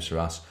few games for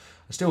us.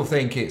 I still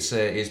think it's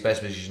his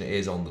best position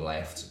is on the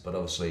left, but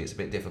obviously it's a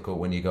bit difficult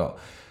when you got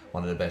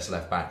one of the best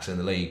left backs in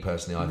the league.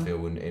 Personally, I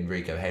feel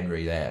Enrico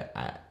Henry there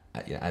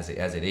as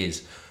it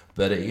is.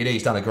 But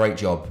he's done a great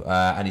job,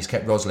 and he's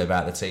kept Roslev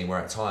out of the team. Where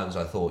at times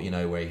I thought,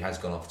 where he has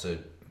gone off to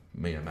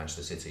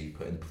Manchester City,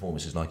 put in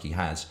performances like he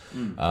has,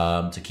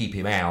 to keep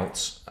him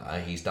out,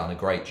 he's done a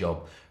great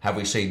job. Have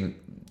we seen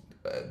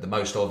the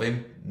most of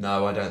him?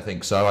 No, I don't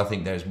think so. I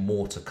think there's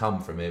more to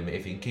come from him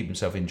if he can keep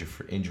himself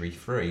injury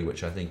free,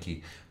 which I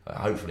think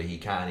hopefully he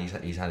can.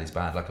 He's had his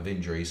bad luck of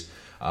injuries.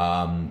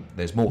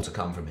 There's more to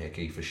come from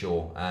Hickey for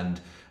sure.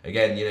 And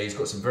again, he's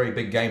got some very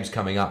big games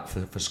coming up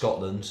for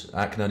Scotland.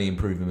 That can only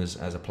improve him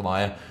as a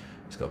player.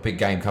 He's got a big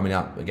game coming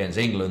up against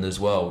England as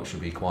well, which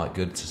would be quite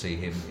good to see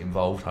him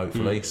involved,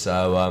 hopefully.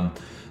 So,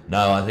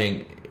 no, I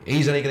think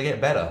he's only going to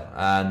get better.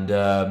 And,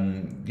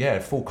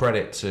 full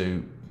credit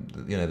to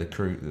the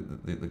crew,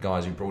 the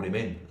guys who brought him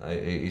in.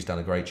 He's done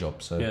a great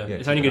job. So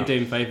it's only going to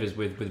do him favours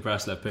with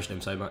Braslev pushing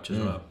him so much as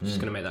well. It's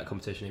just going to make that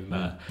competition even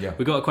better.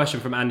 We got a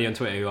question from Andy on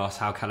Twitter who asked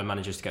how Callum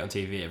manages to get on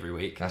TV every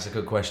week. That's a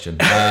good question.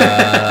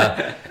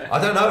 I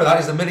don't know. That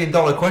is the $1 million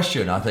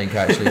question, I think,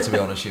 actually, to be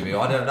honest with you.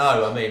 I don't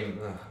know. I mean,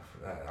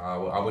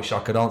 I wish I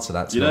could answer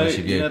that, to be honest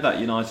with you. You know that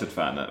United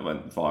fan that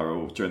went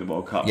viral during the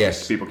World Cup?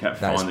 Yes. People kept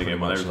finding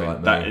him on everything.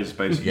 Like that is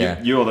basically,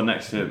 you're the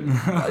next him.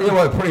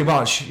 Well, pretty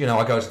much.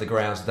 I go to the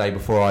grounds the day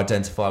before I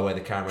identify where the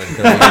camera is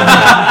going to be.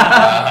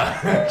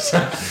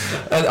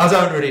 I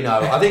don't really know.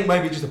 I think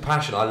maybe just a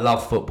passion. I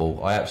love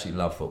football. I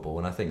absolutely love football.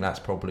 And I think that's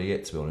probably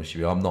it, to be honest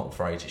with you. I'm not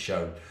afraid to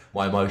show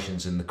my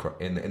emotions in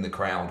the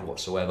crowd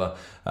whatsoever.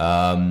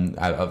 When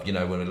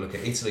we look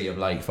at Italy of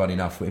late, funny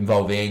enough,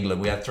 involving England,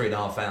 we had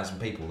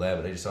 3,500 people there,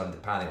 but they decided to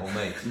panic on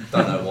me.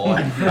 Don't know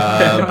why.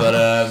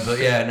 But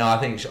yeah, no, I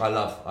think I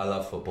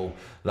love football.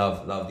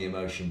 Love the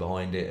emotion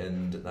behind it,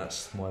 and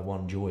that's my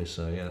one joy.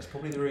 So yeah, that's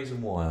probably the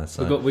reason why.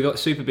 We got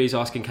Super Bees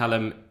asking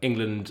Callum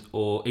England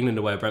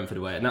away or Brentford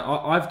away.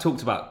 Now I've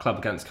talked about club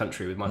against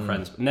country with my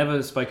friends, but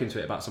never spoken to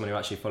it about someone who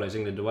actually follows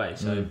England away.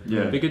 So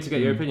it'd be good to get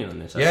your opinion on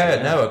this.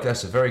 Actually. No,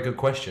 that's a very good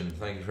question.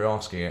 Thank you for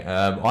asking it.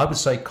 I would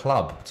say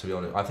club, to be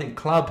honest. I think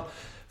club,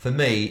 for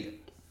me,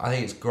 I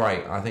think it's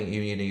great. I think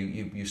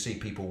you see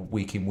people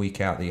week in,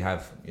 week out that you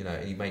have,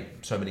 you make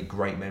so many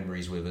great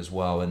memories with as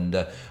well. And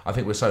I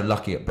think we're so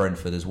lucky at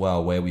Brentford as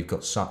well, where we've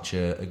got such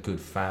a good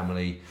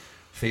family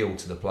feel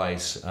to the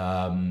place.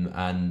 And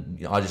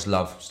I just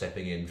love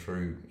stepping in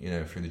through the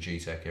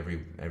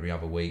GTEC every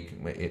other week.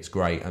 It's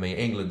great. I mean,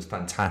 England's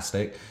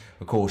fantastic.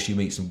 Of course, you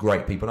meet some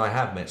great people, and I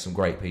have met some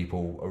great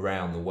people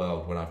around the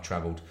world when I've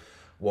travelled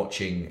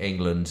watching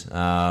England,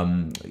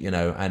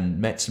 and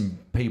met some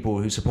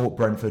people who support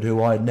Brentford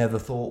who I never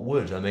thought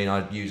would. I mean,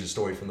 I'd use a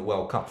story from the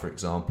World Cup, for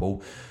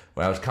example,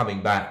 where I was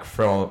coming back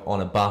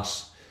on a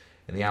bus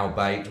in the Al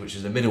Bayt, which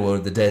is the middle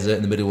of the desert,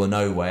 in the middle of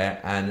nowhere,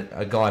 and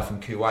a guy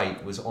from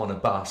Kuwait was on a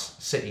bus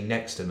sitting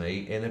next to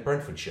me in a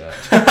Brentford shirt.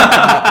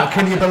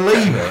 Can you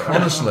believe it?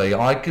 Honestly,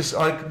 I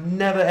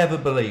never ever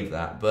believed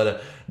that.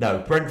 But no,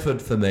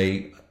 Brentford for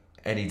me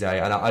any day,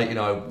 and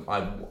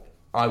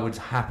I would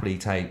happily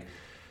take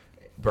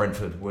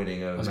Brentford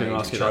winning a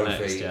major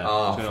trophy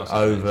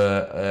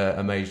over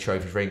a major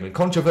trophy for England.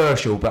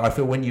 Controversial, but I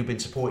feel when you've been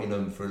supporting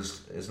them for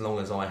as long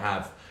as I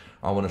have,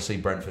 I want to see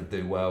Brentford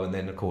do well, and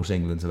then of course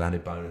England's an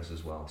added bonus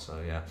as well.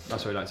 So yeah,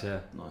 that's what we like to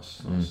hear.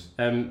 Nice.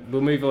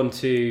 We'll move on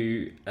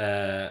to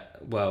I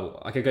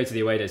could go to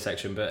the away day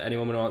section, but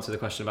anyone want to answer the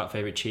question about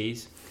favourite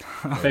cheese?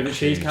 Favourite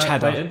cheese?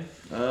 Cheddar.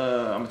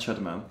 I'm a cheddar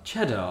man.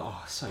 Cheddar.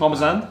 So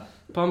Parmesan. Bad.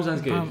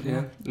 Parmesan's good.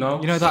 Yeah. No.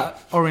 You know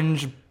that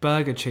orange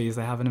burger cheese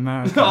they have in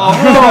America?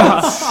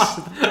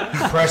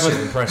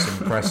 Impressive.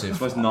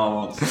 Where's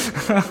Narwhals?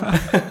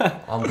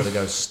 I'm going to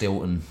go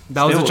Stilton.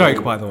 That was a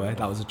joke, by the way.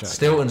 That was a joke.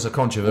 Stilton's a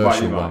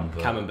controversial one.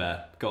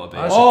 Camembert. Gotta be.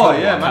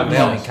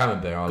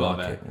 Camembert. I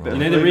like it. You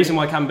know the reason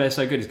why Camembert is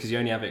so good is because you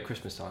only have it at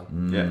Christmas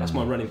time. Yeah. That's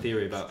my running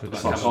theory about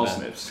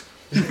Camembert.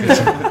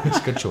 It's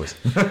a good choice.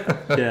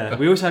 Yeah.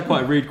 We also had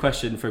quite a rude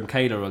question from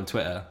Kayla on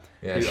Twitter.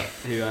 Yes.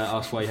 Who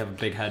asked why you have a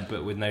big head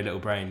but with no little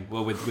brain.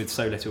 Well, with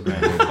so little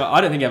brain. But I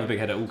don't think you have a big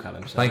head at all,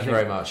 Callum. So Thank you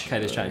very much.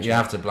 Kayla's changed. You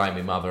have to blame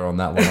your mother on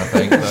that one, I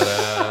think.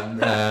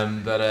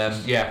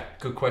 But yeah,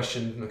 good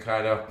question,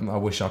 Kayla. I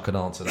wish I could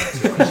answer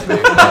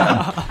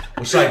that.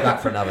 We'll save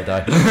that for another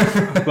day.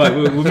 Right,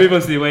 we'll move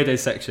on to the away day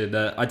section.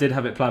 I did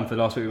have it planned for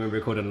last week when we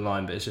recorded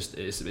online, but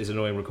it's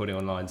annoying recording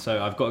online.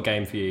 So I've got a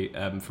game for you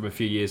from a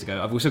few years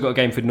ago. I've also got a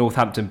game for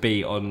Northampton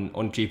B on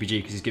GPG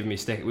because he's giving me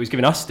stick. He was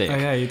giving us stick. Oh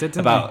yeah, you did.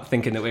 About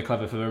thinking that we're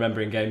clever for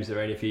remembering games that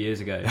were only a few years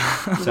ago.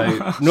 So Sorry,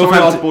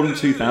 I was born in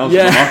 2000.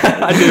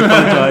 Yeah, I do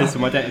apologise for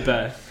my date of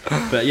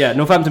birth. But yeah,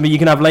 Northampton B, you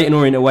can have Leyton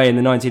Orient away in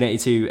the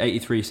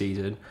 1982-83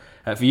 season.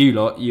 For you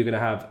lot, you're going to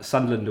have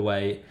Sunderland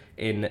away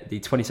in the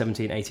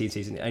 2017-18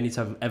 season. The only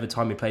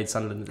time we played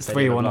Sunderland at the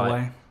Stadium 3-1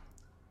 away.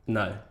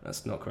 No,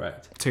 that's not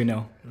correct.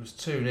 2-0. It was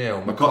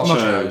 2-0.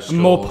 Makocho scored.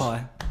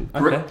 Morpie.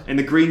 Okay. In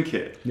the green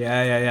kit.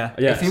 Yeah.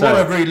 Yeah, If you so-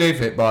 want to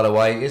relive it, by the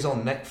way, it is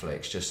on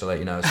Netflix, just to let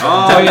you know. So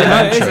Oh,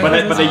 yeah, it is.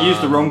 But they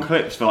used the wrong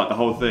clips for like the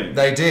whole thing.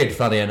 They did,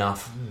 funny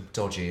enough.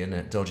 Dodgy, isn't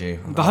it? Dodgy.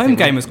 The home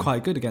game was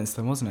quite good against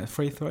them, wasn't it?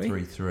 3-3?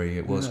 3-3,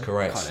 it was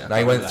correct. Can't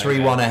They went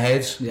remember 3-1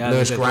 ahead. Yeah,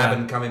 Lewis they did,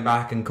 Graben yeah. coming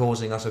back and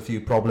causing us a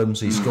few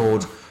problems. He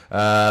scored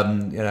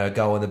a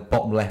goal in the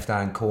bottom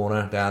left-hand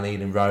corner down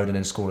Eden Road and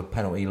then scored a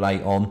penalty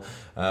late on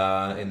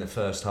in the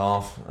first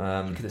half. Look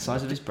at the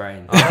size of his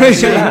brain. Do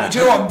you know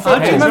what?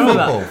 I do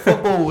remember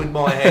Football in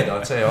my head,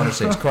 I tell you,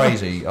 honestly, it's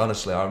crazy.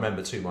 Honestly, I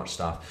remember too much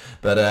stuff.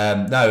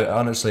 But no,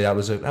 honestly, that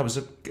was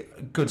a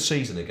good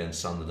season against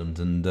Sunderland,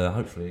 and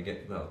hopefully,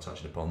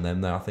 touching upon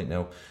them, I think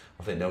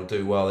they'll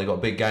do well. They've got a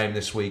big game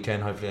this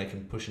weekend. Hopefully, they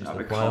can push into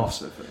That'd the be class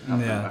playoffs. if it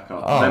happened Yeah. back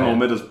up. Oh, Them yeah. or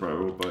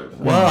Middlesbrough or both.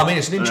 Well, I mean,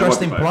 it's an And it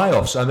interesting won't be both.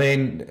 playoffs. I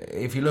mean,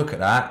 if you look at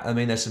that, I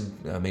mean,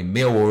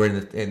 Millwall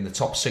are in the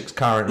top 6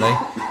 currently,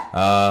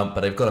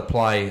 but they've got to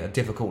play a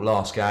difficult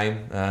last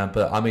game.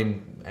 But I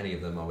mean, any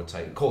of them I would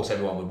take. Of course,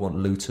 everyone would want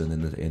Luton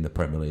in the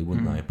Premier League,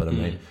 wouldn't they? But I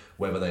mean,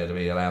 whether they are to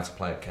be allowed to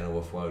play at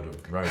Kenilworth Road or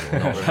not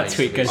That remains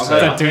tweet to be goes seen.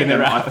 Start doing the I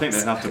rounds. think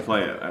they'd have to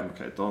play at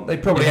MK Don. They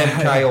probably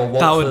MK or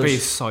Watford. That would be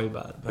so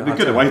bad. It'd be a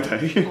good away day.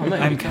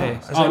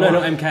 MK. Oh no,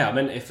 not MK. I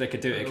meant if they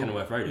could do it at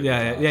Kenilworth Road.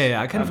 Yeah.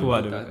 I can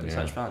afford it. That's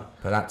such fun.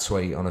 But that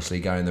tweet,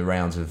 honestly, going the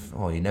rounds of,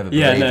 you never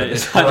Yeah, believe no, that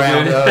this it's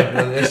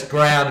like-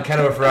 ground,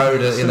 Kenilworth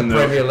Road in the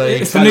Premier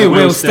League. It's the new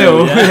Will Will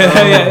still. Still,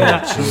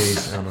 Yeah.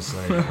 Jeez,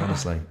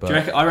 honestly. Do But you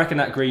reckon, I reckon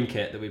that green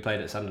kit that we played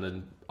at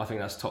Sunderland, I think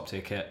that's top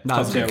tier kit.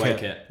 That's Top tier a good away kit.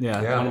 kit.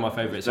 Yeah. One of my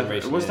favourites in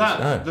recent Was years. that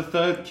No. the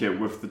third kit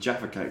with the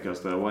Jaffa Cake as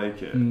the away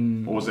kit?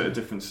 Or was it a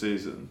different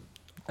season?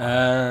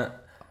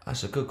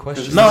 that's a good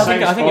question. No, It's the I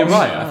same think you're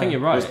sponsor. right. I think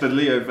you're It right. was the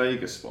Leo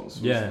Vegas sponsor.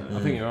 Yeah, wasn't it? I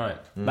think you're right.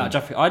 That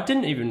Jaffa, I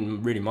didn't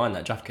even really mind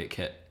that Jaffa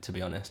kit, to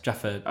be honest.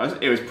 Jaffa.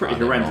 It was pretty I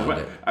don't horrendous.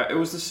 mind It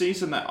was the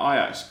season that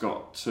Ajax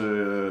got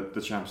to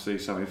the Champions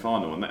League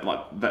semi-final, and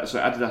so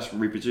Adidas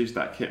reproduced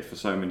that kit for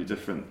so many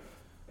different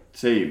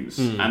teams,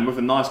 and with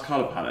a nice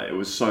colour palette, it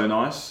was so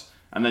nice.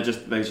 And they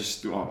just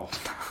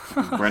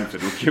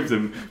Brentford will give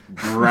them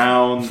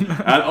brown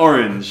and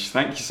orange.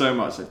 Thank you so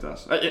much,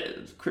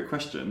 Adidas. Quick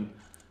question: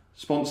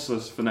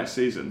 sponsors for next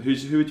season?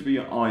 Who would be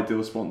your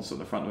ideal sponsor on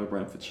the front of a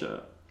Brentford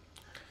shirt?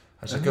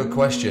 That's a good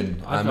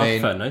question. I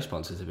prefer no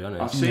sponsor, to be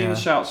honest. I've seen Yeah.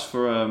 shouts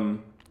for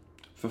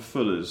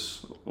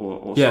Fuller's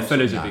or Yeah, something.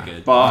 Fuller's would be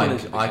good. But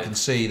Fuller's would be I good. can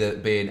see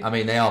that being. I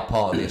mean, they are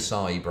part of the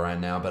Asahi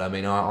brand now, but I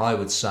mean, I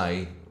would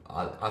say.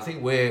 I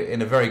think we're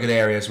in a very good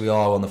area as we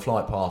are on the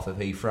flight path of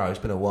Heathrow. It's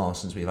been a while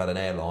since we've had an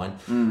airline.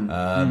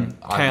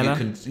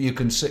 KLM? You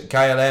can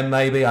KLM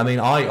maybe. I mean,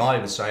 I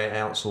would say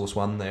outsource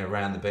one. They're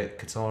around the bit.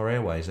 Qatar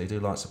Airways. They do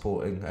like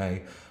supporting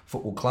a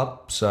football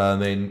club. So I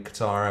mean,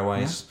 Qatar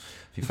Airways.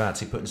 If you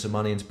fancy putting some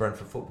money into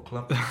Brentford Football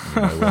Club,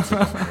 you know where to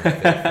go.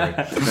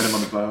 get him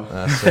on the bow.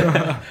 That's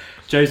it.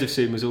 Joseph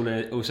Soon was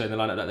also in the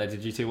lineup that day.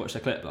 Did you two watch the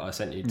clip that I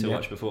sent you to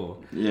watch before?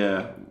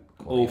 Yeah.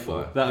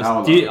 Awful. That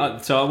How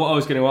was. So what I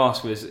was going to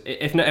ask was,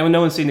 if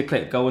no one's seen the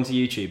clip, go onto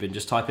YouTube and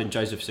just type in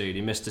Joseph Soon.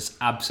 He missed this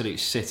absolute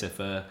sitter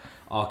for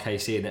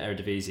RKC in the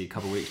Eredivisie a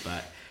couple of weeks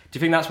back. Do you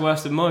think that's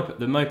worse than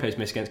the Mopes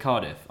miss against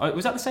Cardiff?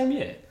 Was that the same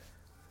year?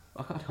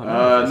 I can't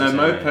remember. No,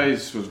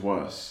 Mopes was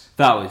worse.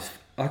 That was.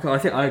 I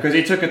think Because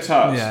he took a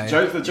touch. Yeah,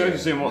 yeah. Joseph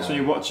Zoom, when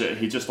you watch it,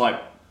 he just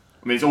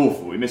I mean, it's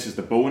awful. He misses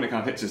the ball and it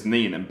kind of hits his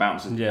knee and then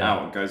bounces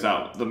out and goes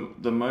out.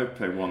 The Mope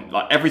one,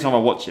 every time I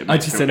watch it, I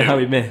just don't know how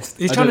he missed.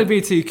 He's trying to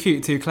be too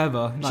cute, too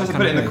clever. He has to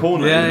put it in the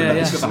corner. Yeah.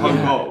 He's got the home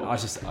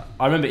goal.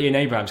 I remember Ian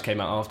Abrahams came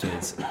out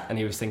afterwards and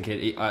he was thinking,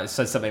 he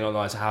said something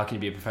online, so how can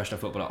you be a professional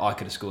footballer? I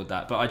could have scored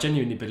that, but I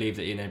genuinely believe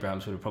that Ian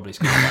Abrahams would have probably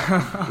scored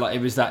that.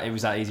 It was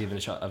that easy of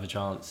a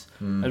chance.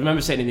 I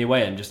remember sitting in the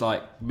away end, just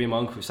like me and my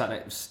uncle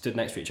stood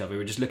next to each other. We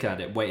were just looking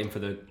at it, waiting for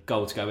the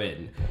goal to go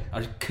in.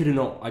 I could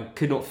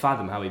not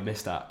fathom how he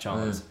missed that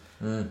chance.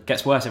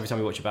 Gets worse every time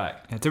we watch it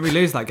back. Yeah, did we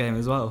lose that game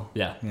as well?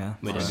 Yeah,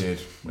 We We did.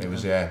 did. It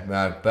was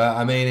no, but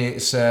I mean,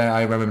 it's.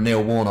 I remember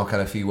Neil Warnock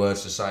had a few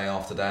words to say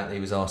after that. He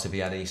was asked if he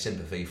had any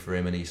sympathy for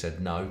him, and he said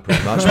no,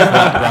 pretty much,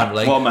 quite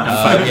bluntly. What a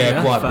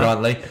man. Quite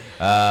bluntly.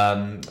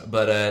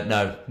 But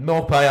no,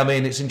 Morpay. I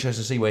mean, it's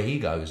interesting to see where he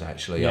goes.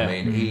 Actually, Yeah. I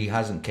mean, he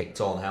hasn't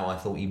kicked on how I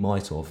thought he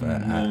might have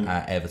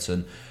at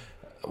Everton.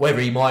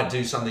 Whether he might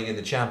do something in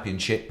the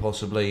Championship,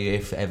 possibly,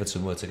 if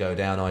Everton were to go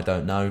down, I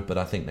don't know. But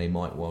I think they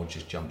might well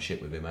just jump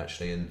ship with him,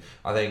 actually. And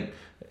I think,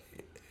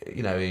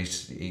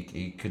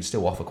 he could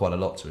still offer quite a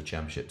lot to a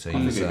Championship team.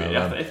 I think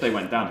So, if they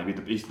went down,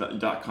 he's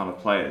that kind of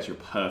player is your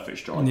perfect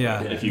striker.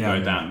 Yeah, if you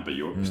go down, but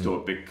you're still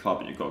a big club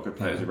and you've got good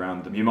players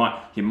around them, he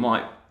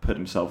might put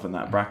himself in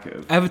that bracket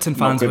of Everton not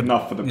fans good would-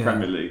 enough for the yeah.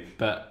 Premier League.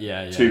 but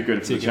yeah, Too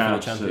good for the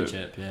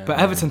Championship. Yeah. But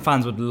Everton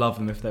fans would love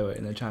him if they were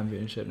in the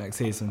Championship next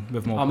season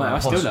with more. Oh mate, I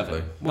players. still love Possibly.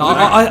 him. No,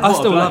 I What a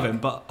still bloke. love him,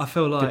 but I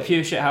feel The like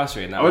pure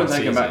shithousery in that. I wouldn't one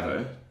take him season. back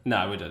though.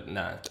 No, we don't.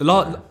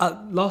 No.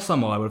 last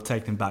summer I would have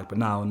taken him back, but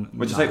now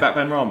Would you no. take back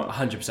Ben Rama?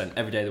 100%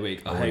 every day of the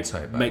week. I would hope take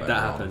back make Ben that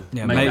Rama. happen.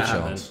 Yeah, make maybe. that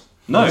happen. Chance.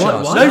 No,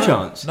 No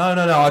chance. No.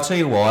 I'll tell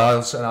you why.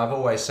 I've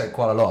always said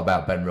quite a lot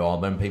about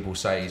Benrahma, and people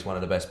say he's one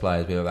of the best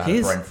players we've ever had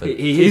at Brentford.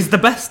 He's the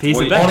best. He's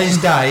the best. On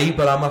his day,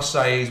 but I must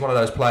say he's one of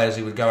those players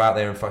who would go out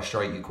there and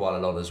frustrate you quite a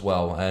lot as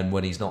well. And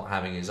when he's not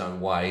having his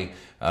own way,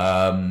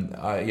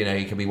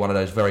 he can be one of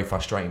those very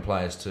frustrating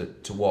players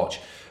to watch.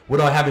 Would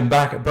I have him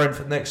back at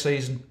Brentford next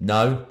season?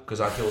 No, because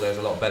I feel there's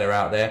a lot better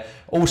out there.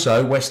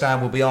 Also, West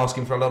Ham will be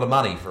asking for a lot of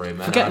money for him.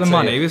 Forget the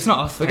money. It's not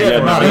us. Forget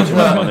the money.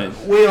 money.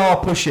 We are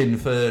pushing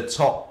for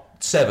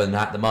top 7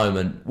 at the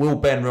moment. Will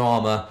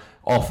Benrahma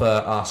offer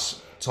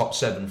us top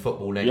 7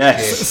 football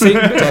next year?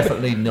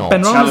 Definitely not.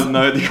 Ben Tell him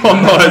no,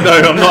 I'm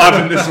not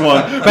having this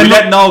one. We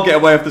let Niall get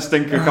away with the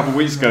stinker a couple of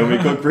weeks ago and we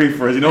got grief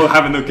for it. You're not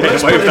having them get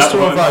Let's away put with this that to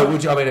a one. vote.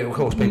 Would you, of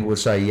course, people would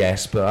say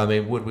yes, but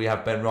would we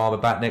have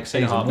Benrahma back next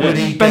season? Would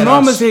he Ben get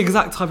Rama's us- the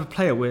exact type of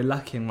player we're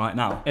lacking right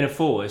now. In a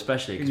 4,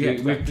 especially.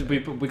 Cause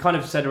we kind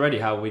of said already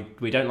how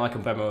we don't like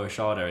Mbemo or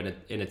Shada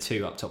in a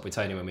 2 up top with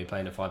Tony when we play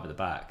in a 5 at the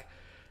back.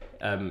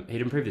 He'd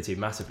improve the team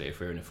massively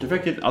if we were in a 4. Do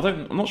you think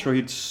I'm not sure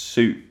he'd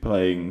suit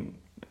playing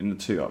in the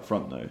 2 up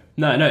front though.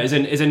 No. I'm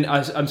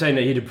saying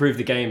that he'd improve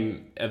the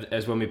game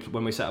as when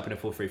we set up in a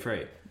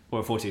 4-3-3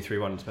 or a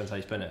 4-2-3-1. Depends how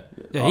you spin it.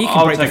 Yeah, he can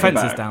I'll break take him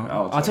defences back. down.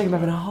 I'll take him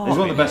up in a half. He's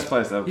one of the best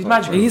players to ever He's play.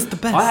 magical. He's the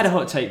best. I had a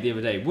hot take the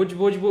other day. What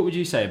would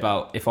you say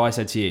about if I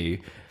said to you,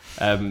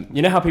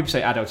 you know how people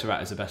say Adel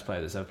Taarabt is the best player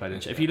that's ever played in?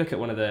 If you look at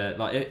one of the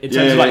in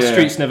terms of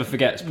Streets Never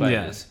Forgets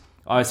players,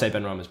 I would say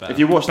Benrahma's better. If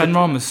you watch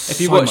Benrahma's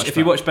If you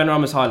watch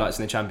Benrahma's highlights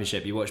in the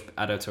Championship, you watch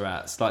Adel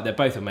Taarabt. Like they're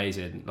both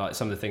amazing. Like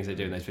some of the things they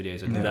do in those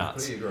videos are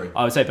nuts. agree.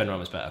 I would say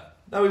Benrahma's better.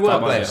 No, we were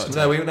That might be a blessed.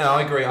 hot No,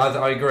 I agree.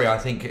 I agree. I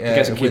think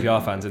Get some with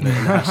QPR fans in the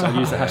hashtag.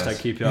 Use the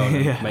hashtag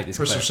QPR and make this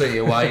Bristol clear. City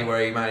away,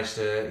 where he managed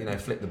to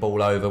flip the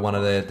ball over one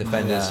of the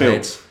defenders' Still.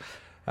 heads.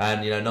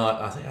 And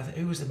I think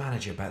who was the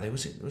manager back there?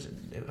 Was it?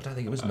 I don't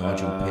think it was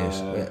Nigel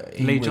Pearce.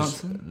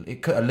 Johnson?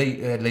 It could,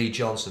 Lee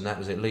Johnson. That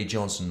was it. Lee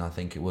Johnson. I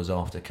think it was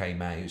after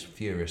came out. He was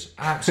furious,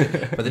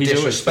 absolutely. But the He's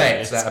always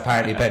disrespect furious. that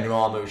apparently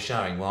Benrahma was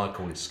showing. Well, I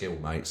call it skill,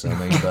 mates. I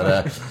mean,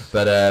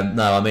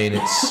 no. I mean,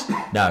 it's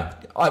no.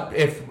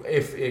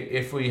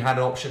 If we had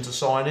an option to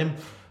sign him,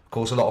 of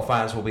course, a lot of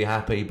fans will be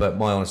happy. But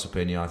my honest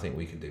opinion, I think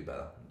we can do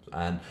better.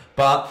 And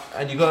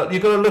you got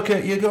to look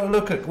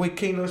at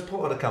Keane Lewis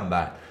Potter to come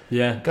back.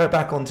 Yeah. Go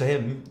back onto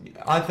him.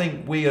 I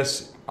think we're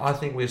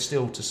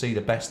still to see the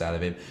best out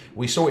of him.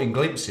 We saw it in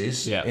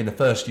glimpses in the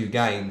first few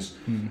games.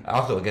 I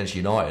thought against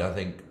United, I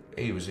think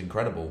he was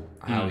incredible.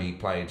 How he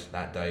played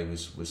that day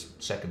was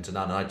second to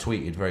none. And I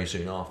tweeted very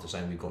soon after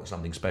saying we've got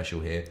something special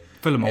here.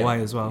 Fulham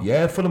away as well.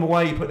 Yeah, Fulham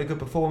away. He put in a good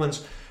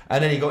performance,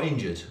 and then he got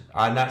injured.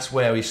 And that's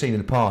where we've seen in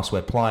the past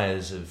where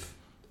players have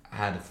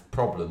had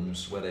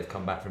problems where they've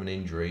come back from an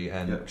injury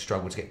and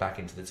struggled to get back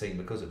into the team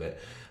because of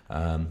it.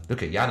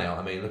 Look at Janelt.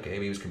 I mean, look at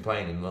him. He was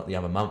complaining the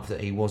other month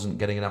that he wasn't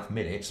getting enough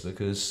minutes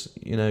because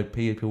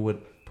people were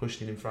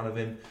pushing in front of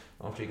him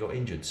after he got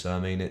injured. So I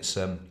mean, it's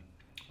Benrahma,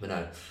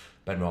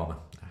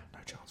 no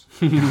chance.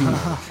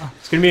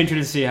 It's going to be interesting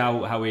to see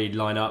how we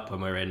line up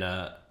when we're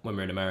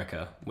in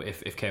America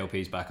if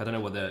KLP's back. I don't know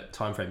what the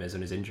time frame is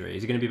on his injury.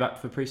 Is he going to be back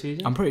for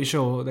pre-season? I'm pretty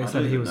sure they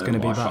said he was going to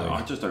be back.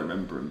 I just don't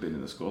remember him being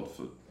in the squad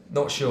for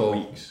Not sure.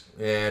 weeks.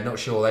 Yeah, not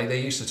sure. They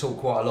used to talk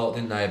quite a lot,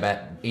 didn't they, about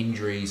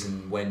injuries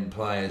and when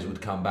players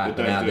would come back.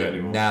 They But don't do it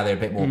anymore. now they're a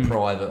bit more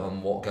private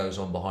on what goes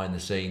on behind the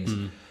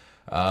scenes.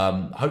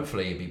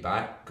 Hopefully he'll be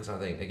back because I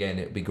think again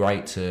it'd be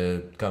great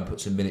to go and put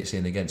some minutes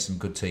in against some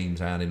good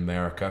teams out in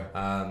America.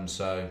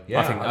 So yeah,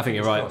 I think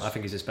you're right. crossed. I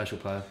think he's a special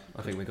player.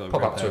 I think we've got a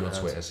Pop great up to player him in on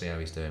our Twitter, hands. see how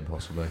he's doing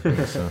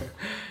possibly. So.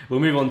 We'll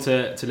move on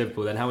to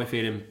Liverpool then. How are we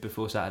feeling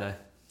before Saturday?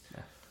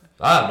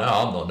 No,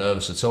 I'm not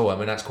nervous at all. I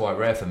mean, that's quite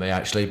rare for me,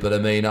 actually. But I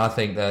mean, I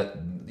think that,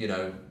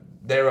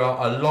 there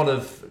are a lot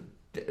of...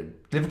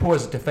 Liverpool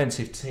as a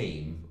defensive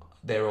team,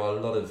 there are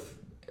a lot of...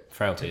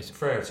 Frailties.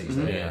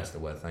 There, yeah, that's the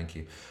word, thank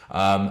you.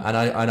 And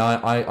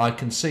I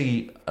can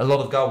see a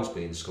lot of goals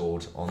being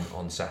scored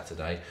on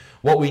Saturday.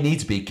 What we need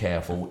to be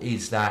careful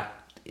is that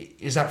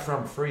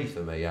front three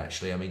for me,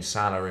 actually. I mean,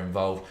 Salah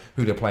involved,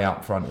 who to play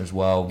up front as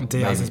well.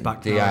 Diaz Maybe is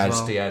back now as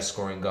well. Diaz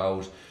scoring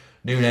goals.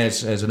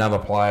 Nunez as another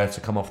player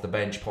to come off the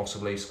bench,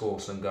 possibly score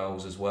some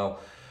goals as well.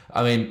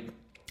 I mean,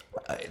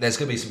 there's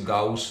going to be some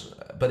goals,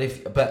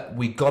 but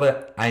we got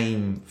to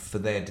aim for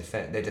their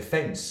defense. Their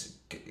defense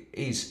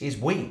is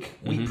weak.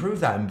 We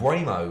proved that in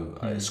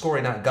Bremo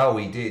scoring that goal.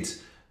 He did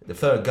the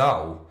third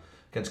goal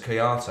against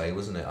Kouyaté,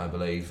 wasn't it? I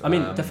believe. I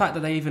mean, the fact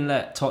that they even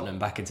let Tottenham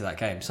back into that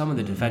game, some of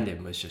the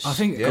defending was just I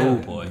think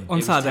schoolboy.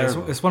 on Saturday,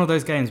 it's one of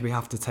those games we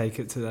have to take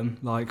it to them.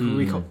 Like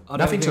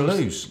nothing to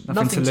lose.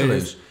 Nothing to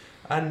lose.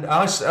 And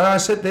I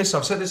said this.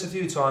 I've said this a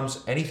few times.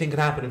 Anything can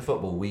happen in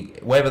football.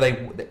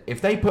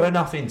 If they put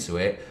enough into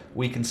it,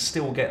 we can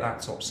still get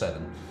that top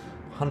 7.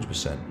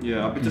 100%.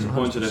 Yeah, I'd be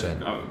disappointed if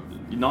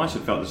 100%.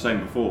 United felt the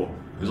same before.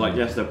 It was like,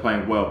 yes, they're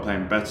playing well,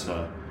 playing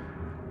better,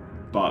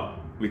 but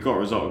we got a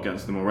result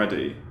against them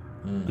already.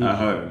 at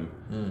home.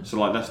 So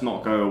like, let's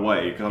not go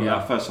away, because I mean,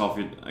 that first half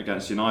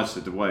against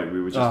United away,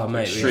 we were just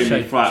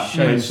extremely flat.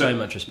 Showed so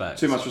much respect.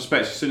 Too much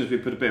respect. As soon as we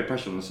put a bit of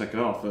pressure on the second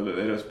half, they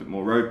looked a bit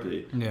more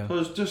ropey. Yeah.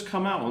 So just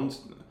come out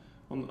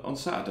on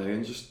Saturday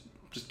and just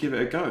give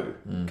it a go.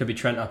 Could be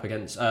Trent up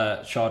against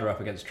Sharder up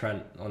against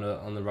Trent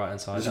on the right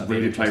hand side. Doesn't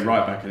really play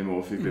right back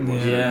anymore if you've been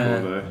watching it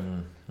before,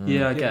 though.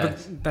 Yeah, I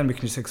guess. But then we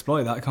can just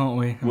exploit that, can't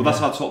we? Well, that's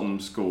how Tottenham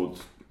scored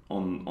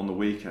on the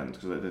weekend,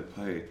 because they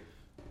play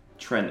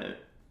Trent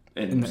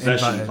in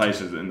possession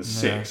places in the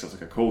 6 as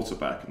like a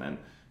quarterback, and then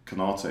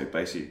Konate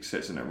basically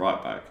sits in at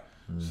right back.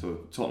 So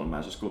Tottenham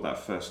managed to score that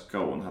first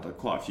goal and had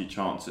quite a few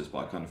chances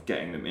by kind of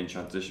getting them in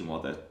transition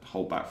while their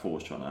whole back four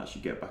was trying to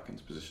actually get back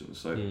into position.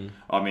 So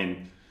I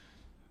mean,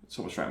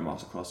 Thomas Frank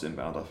masterclass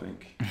inbound, I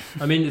think.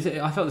 I mean,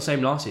 I felt the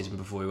same last season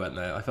before we went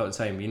there. I felt the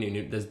same. You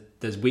know,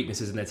 there's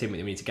weaknesses in their team that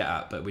we need to get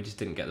at, but we just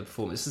didn't get the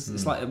performance.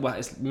 It's like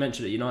it's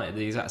mentioned at United,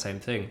 the exact same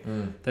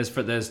thing. There's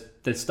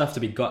stuff to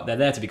be got. They're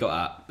there to be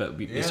got at, but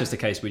it's just a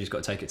case we just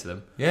got to take it to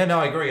them. Yeah, no,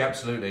 I agree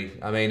absolutely.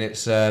 I mean,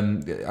 it's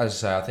as I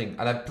say, I think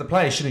the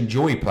players should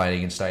enjoy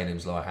playing in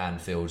stadiums like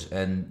Anfield,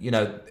 and you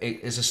know,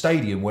 it's a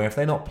stadium where if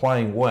they're not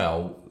playing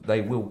well,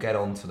 they will get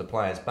onto the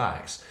players'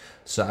 backs.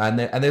 So and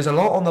there's a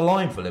lot on the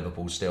line for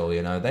Liverpool still.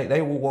 You know,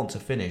 they will want to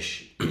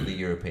finish in the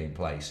European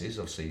places,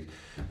 obviously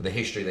with the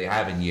history they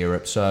have in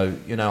Europe. So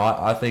you know,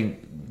 I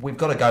think we've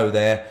got to go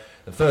there.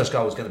 The first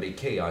goal is going to be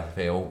key. I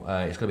feel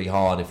it's going to be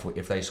hard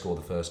if they score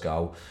the first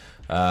goal.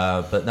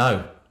 But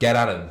no, get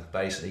at them.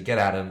 Basically, get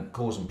at them,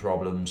 cause them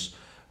problems.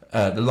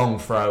 The long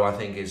throw, I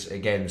think, is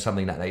again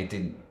something that they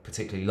didn't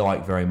particularly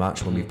like very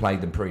much when we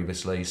played them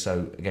previously.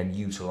 So again,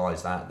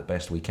 utilise that the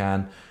best we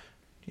can.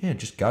 Yeah,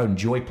 just go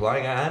enjoy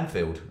playing at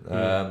Anfield.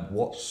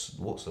 What's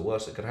the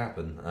worst that could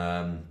happen?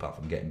 Apart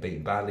from getting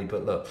beaten badly.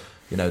 But look,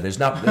 you know, there's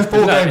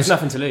four games. There's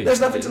nothing to lose.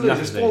 There's nothing to lose.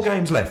 There's 4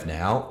 games left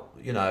now.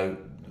 You know,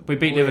 we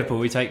beat Liverpool.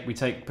 We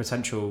take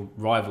potential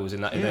rivals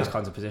in those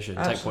kinds of positions.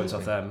 Absolutely. Take points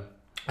off them.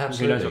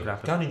 Absolutely. Who knows what could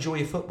happen? Go and enjoy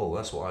your football.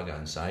 That's what I go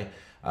and say.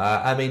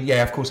 I mean,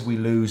 yeah, of course, if we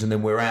lose and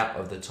then we're out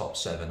of the top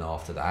 7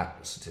 after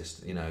that,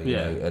 you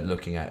know,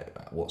 looking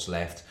at what's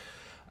left,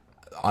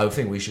 I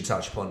think we should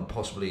touch upon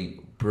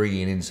possibly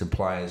bringing in some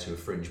players who are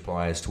fringe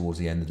players towards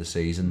the end of the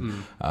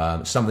season.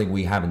 Something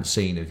we haven't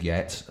seen of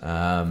yet.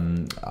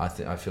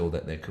 I feel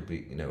that there could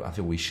be, you know, I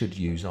feel we should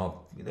use our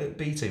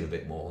B team a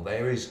bit more.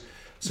 There is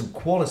some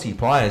quality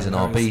players in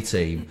our B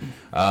team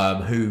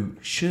who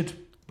should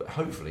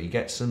hopefully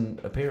get some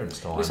appearance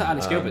time. Looks like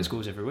Alex Gilbert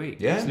scores every week.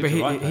 Yeah, but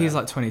he's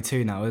like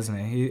 22 now, isn't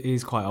he?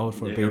 He's quite old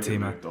for a B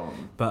teamer.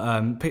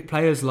 But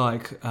players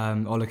like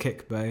Ola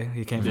Kikbe,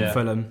 he came from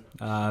Fulham,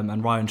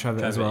 and Ryan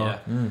Trevor as well.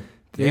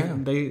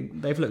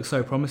 They've looked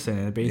so promising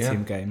in the B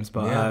team games,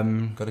 but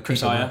got to keep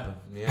them up.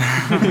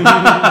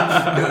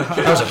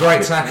 That was a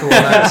great tackle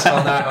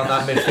on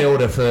that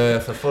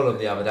midfielder for Fulham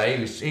the other day.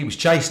 He was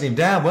chasing him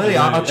down, wasn't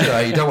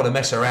he? You don't want to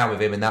mess around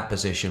with him in that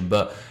position,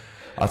 but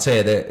I'll tell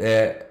you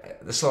that.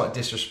 The slight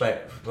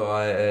disrespect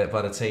by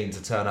the team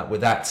to turn up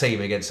with that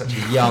team against such a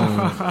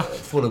young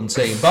Fulham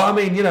team. But I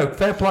mean, you know,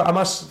 fair play. I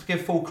must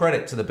give full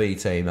credit to the B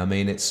team. I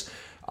mean,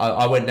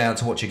 I went down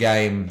to watch a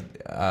game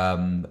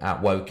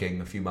at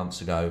Woking a few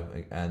months ago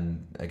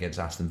and against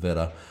Aston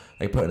Villa.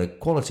 They put in a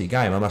quality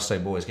game. I must say,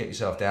 boys, get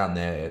yourself down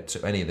there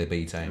to any of the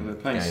B team. They're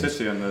playing games.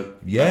 City on the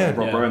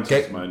Rob Rowan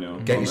testimonial.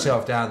 Get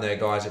yourself down there,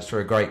 guys. It's for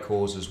a great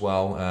cause as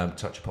well.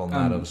 Touch upon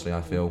that, obviously, I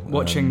feel.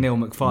 Watching Neil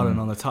McFarlane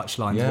on the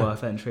touchline is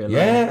worth entry alone.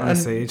 Yeah,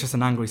 honestly, he's just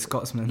an angry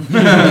Scotsman.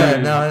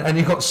 And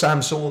you've got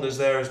Sam Saunders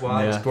there as well.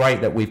 It's great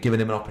that we've given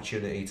him an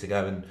opportunity to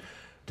go and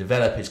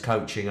develop his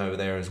coaching over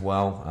there as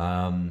well.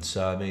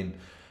 So, I mean...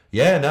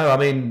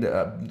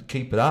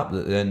 keep it up.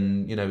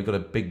 And you know, we've got a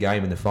big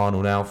game in the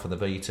final now for the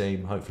B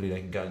team. Hopefully, they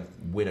can go and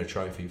win a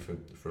trophy for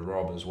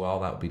Rob as well.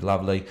 That would be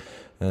lovely.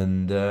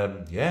 And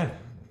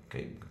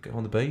get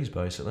on the B's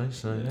basically.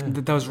 So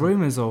there was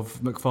rumours of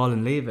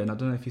McFarlane leaving. I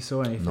don't know if you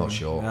saw anything. Not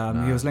sure.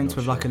 He was linked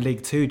with like a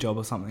League 2 job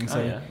or something. So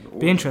it'd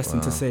be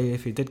interesting to see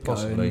if he did go.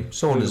 Possibly.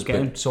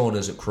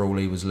 Saunders at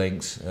Crawley was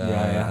linked. But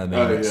I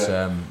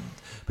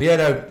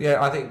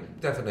think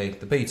definitely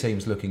the B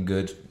team's looking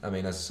good. I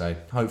mean, as I say,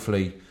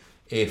 hopefully.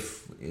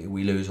 If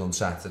we lose on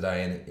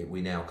Saturday and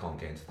we now can't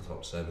get into the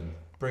top 7,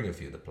 bring a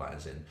few of the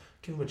players in,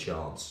 give them a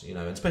chance, you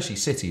know, and especially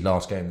City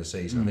last game of the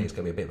season. I think it's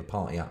going to be a bit of a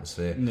party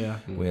atmosphere.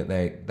 Where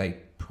they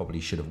probably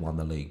should have won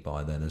the league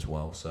by then as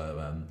well.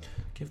 So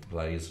give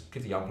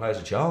the young players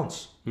a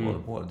chance.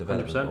 What a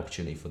development 100%.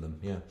 Opportunity for them.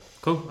 Yeah,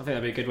 cool. I think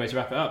that'd be a good way to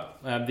wrap it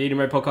up. The Eden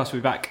Road podcast will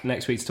be back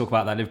next week to talk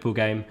about that Liverpool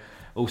game.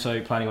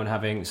 Also planning on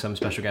having some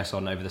special guests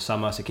on over the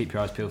summer, so keep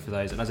your eyes peeled for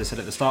those. And as I said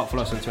at the start,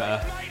 follow us on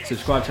Twitter,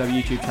 subscribe to our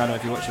YouTube channel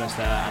if you're watching us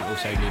there, and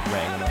also leave a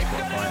rating on our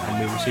Spotify. And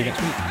we will see you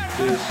next week.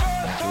 Cheers.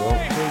 Thank you all.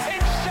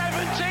 Cheers.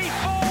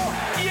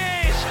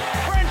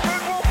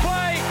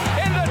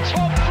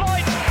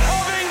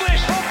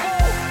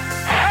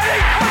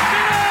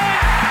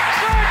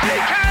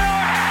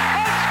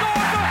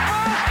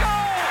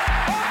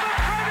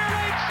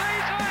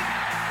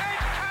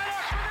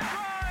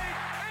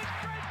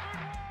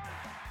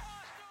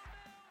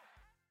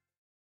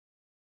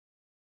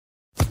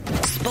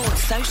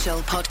 Sports Social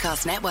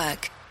Podcast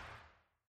Network.